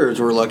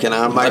 Chargers were looking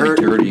at him.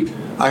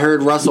 I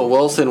heard Russell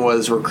Wilson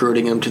was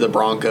recruiting him to the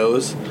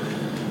Broncos.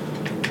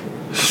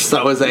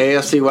 So is the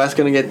AFC West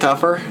going to get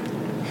tougher?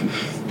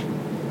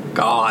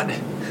 God.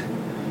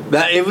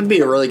 It would be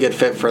a really good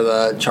fit for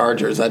the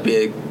Chargers. That'd be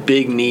a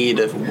big need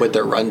with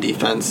their run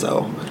defense,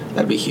 so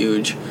that'd be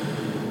huge.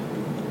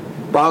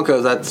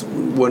 Broncos,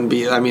 wouldn't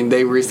be. I mean,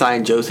 they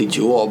re-signed Josie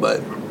Jewell,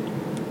 but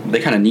they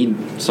kind of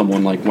need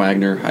someone like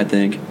Wagner, I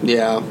think.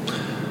 Yeah.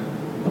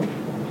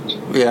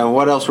 Yeah.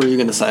 What else were you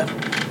going to say?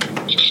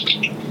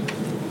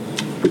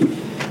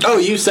 Oh,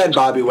 you said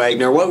Bobby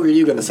Wagner. What were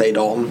you going to say,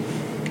 Dalton?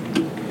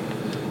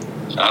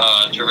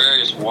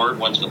 Travarius Ward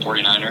went to the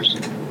 49ers.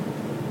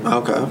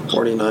 Okay,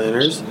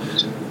 49ers.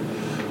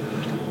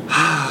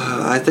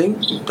 I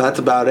think that's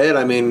about it.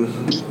 I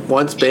mean,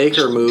 once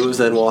Baker moves,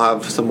 then we'll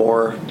have some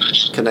more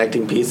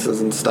connecting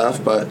pieces and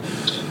stuff. But,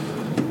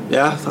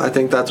 yeah, I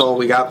think that's all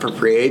we got for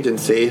free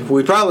agency.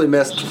 We probably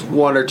missed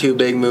 1 or 2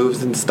 big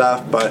moves and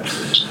stuff. But,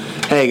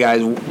 hey,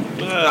 guys,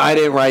 I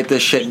didn't write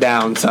this shit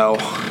down, so.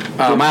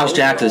 Miles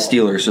Jack to the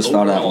Steelers, just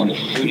thought that one.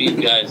 Who do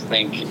you guys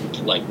think,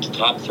 like,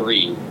 top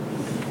 3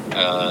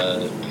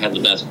 had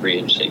the best free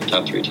agency,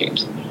 top 3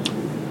 teams?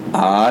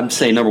 I'd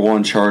say number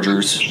 1,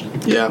 Chargers.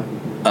 Yeah.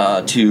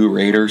 2,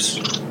 Raiders.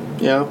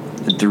 Yeah.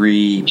 The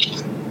 3.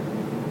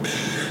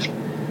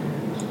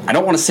 I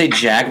don't want to say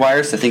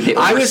Jaguars. I think they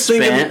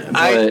overspent,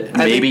 but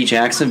maybe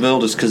Jacksonville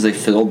just because they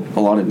filled a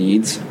lot of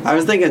needs. I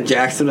was thinking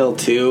Jacksonville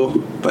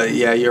too, but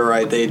yeah, you're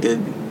right. They did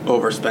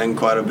overspend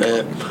quite a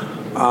bit.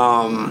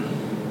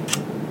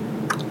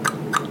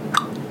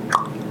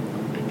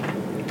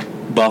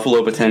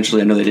 Buffalo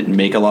potentially. I know they didn't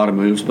make a lot of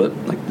moves, but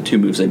like the 2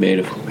 moves they made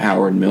of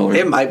Howard and Miller.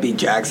 It might be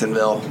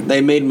Jacksonville.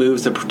 They made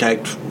moves to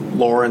protect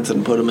Lawrence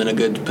and put him in a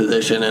good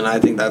position, and I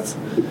think that's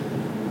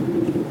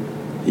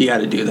you got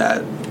to do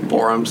that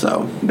for them.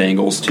 So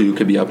Bengals too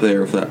could be up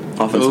there with that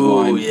offensive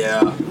line. Oh yeah,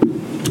 I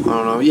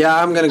don't know. Yeah,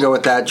 I'm gonna go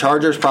with that.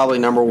 Chargers probably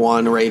number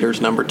 1,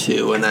 Raiders number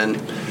 2, and then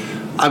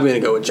I'm gonna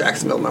go with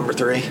Jacksonville number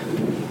 3.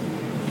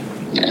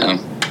 Yeah,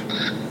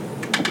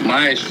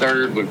 my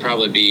third would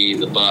probably be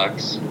the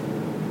Bucks.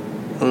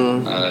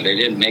 They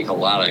didn't make a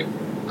lot of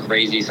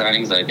crazy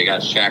signings. Like they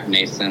got Shaq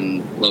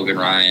Mason, Logan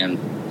Ryan,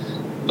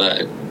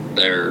 but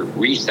their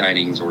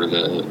re-signings were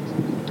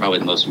probably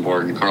the most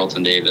important.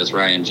 Carlton Davis,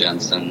 Ryan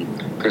Jensen,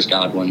 Chris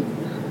Godwin.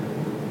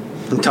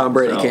 And Tom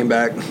Brady came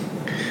back.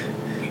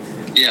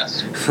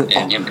 Yes,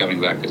 and him coming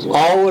back as well.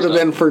 All would have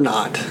been for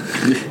naught.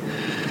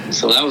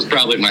 So that was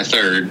probably my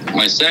third.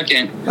 My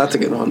second, that's a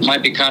good one.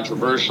 Might be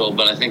controversial,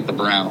 but I think the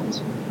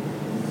Browns.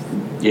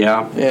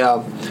 Yeah.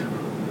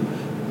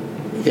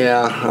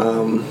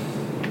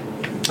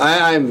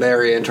 I'm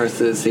very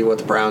interested to see what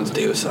the Browns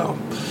do. So,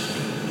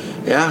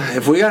 yeah,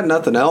 if we got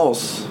nothing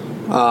else, you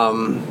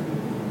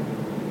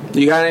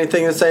got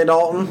anything to say,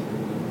 Dalton?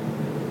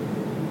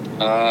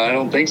 I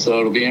don't think so.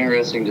 It'll be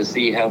interesting to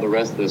see how the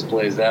rest of this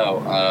plays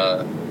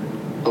out.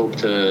 Hope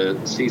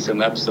to see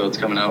some episodes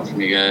coming out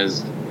from you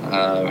guys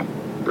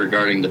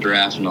regarding the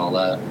draft and all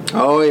that.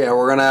 Oh, yeah,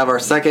 we're going to have our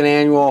second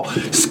annual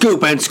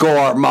Scoop and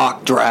Score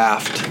mock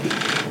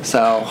draft.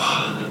 So,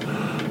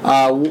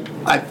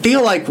 I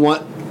feel like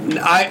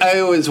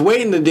I was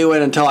waiting to do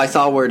it until I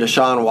saw where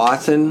Deshaun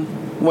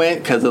Watson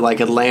went, because of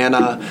like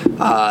Atlanta,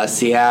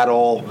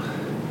 Seattle,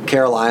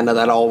 Carolina,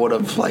 that all would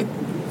have like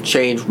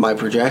changed my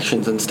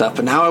projections and stuff.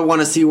 But now I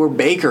want to see where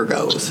Baker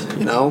goes,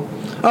 you know?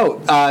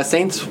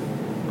 Saints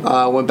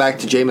went back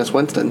to Jameis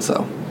Winston,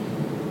 so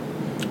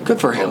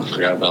good for him. I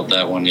forgot about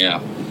that one,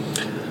 yeah.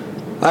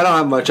 I don't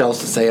have much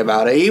else to say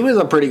about it. He was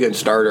a pretty good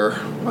starter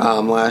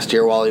last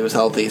year while he was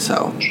healthy,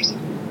 so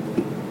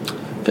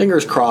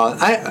fingers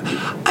crossed.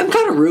 I'm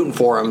kind of rooting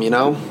for him, you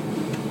know?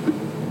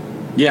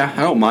 Yeah,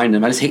 I don't mind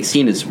him. I just hate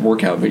seeing his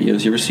workout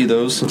videos. You ever see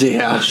those?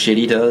 Yeah. How shit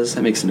he does?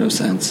 That makes no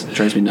sense. It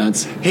drives me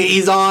nuts.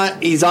 He's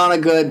on a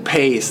good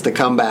pace to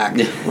come back,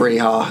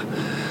 Reha.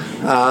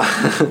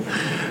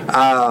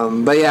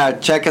 But yeah,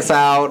 check us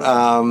out.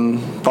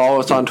 Follow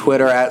us on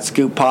Twitter at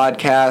Scoop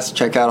Podcast.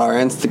 Check out our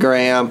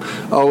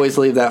Instagram. Always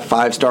leave that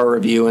 5-star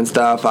review and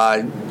stuff.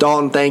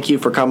 Dalton, thank you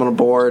for coming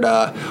aboard.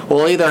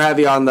 We'll either have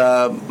you on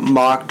the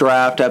mock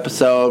draft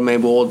episode.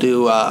 Maybe we'll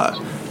do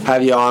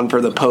have you on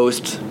for the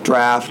post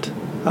draft.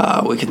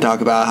 We can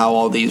talk about how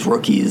all these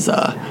rookies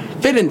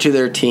fit into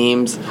their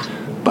teams.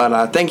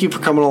 But thank you for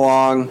coming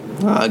along.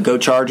 Go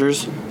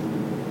Chargers.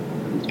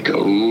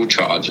 Go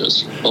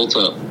Chargers. Hold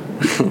up.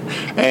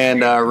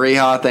 And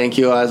Reha, thank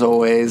you as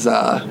always.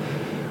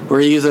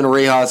 We're using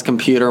Reha's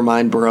computer.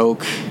 Mine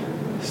broke.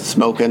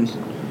 Smoking.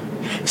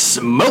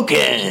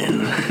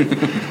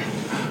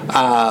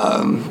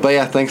 But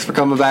yeah, thanks for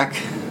coming back.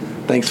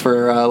 Thanks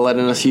for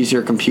letting us use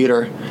your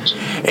computer.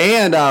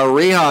 And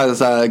Reha is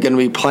going to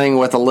be playing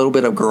with a little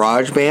bit of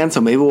GarageBand,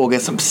 so maybe we'll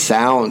get some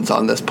sounds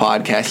on this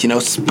podcast. You know,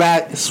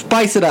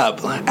 spice it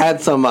up. Add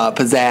some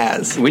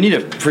pizzazz. We need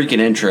a freaking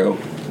intro.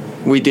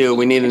 We do.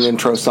 We need an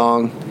intro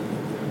song.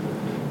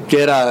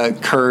 Get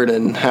Kurt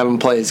and have him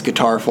play his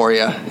guitar for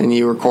you, and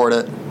you record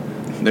it.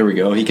 There we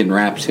go. He can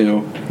rap,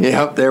 too.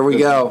 Yep, there we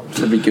go.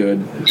 That'd be good.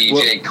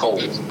 DJ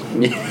Cole.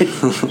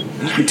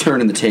 Be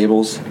turning the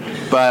tables.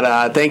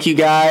 But thank you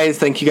guys.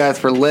 Thank you guys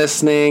for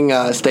listening.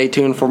 Stay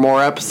tuned for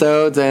more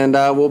episodes, and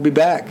we'll be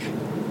back.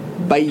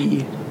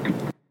 Bye.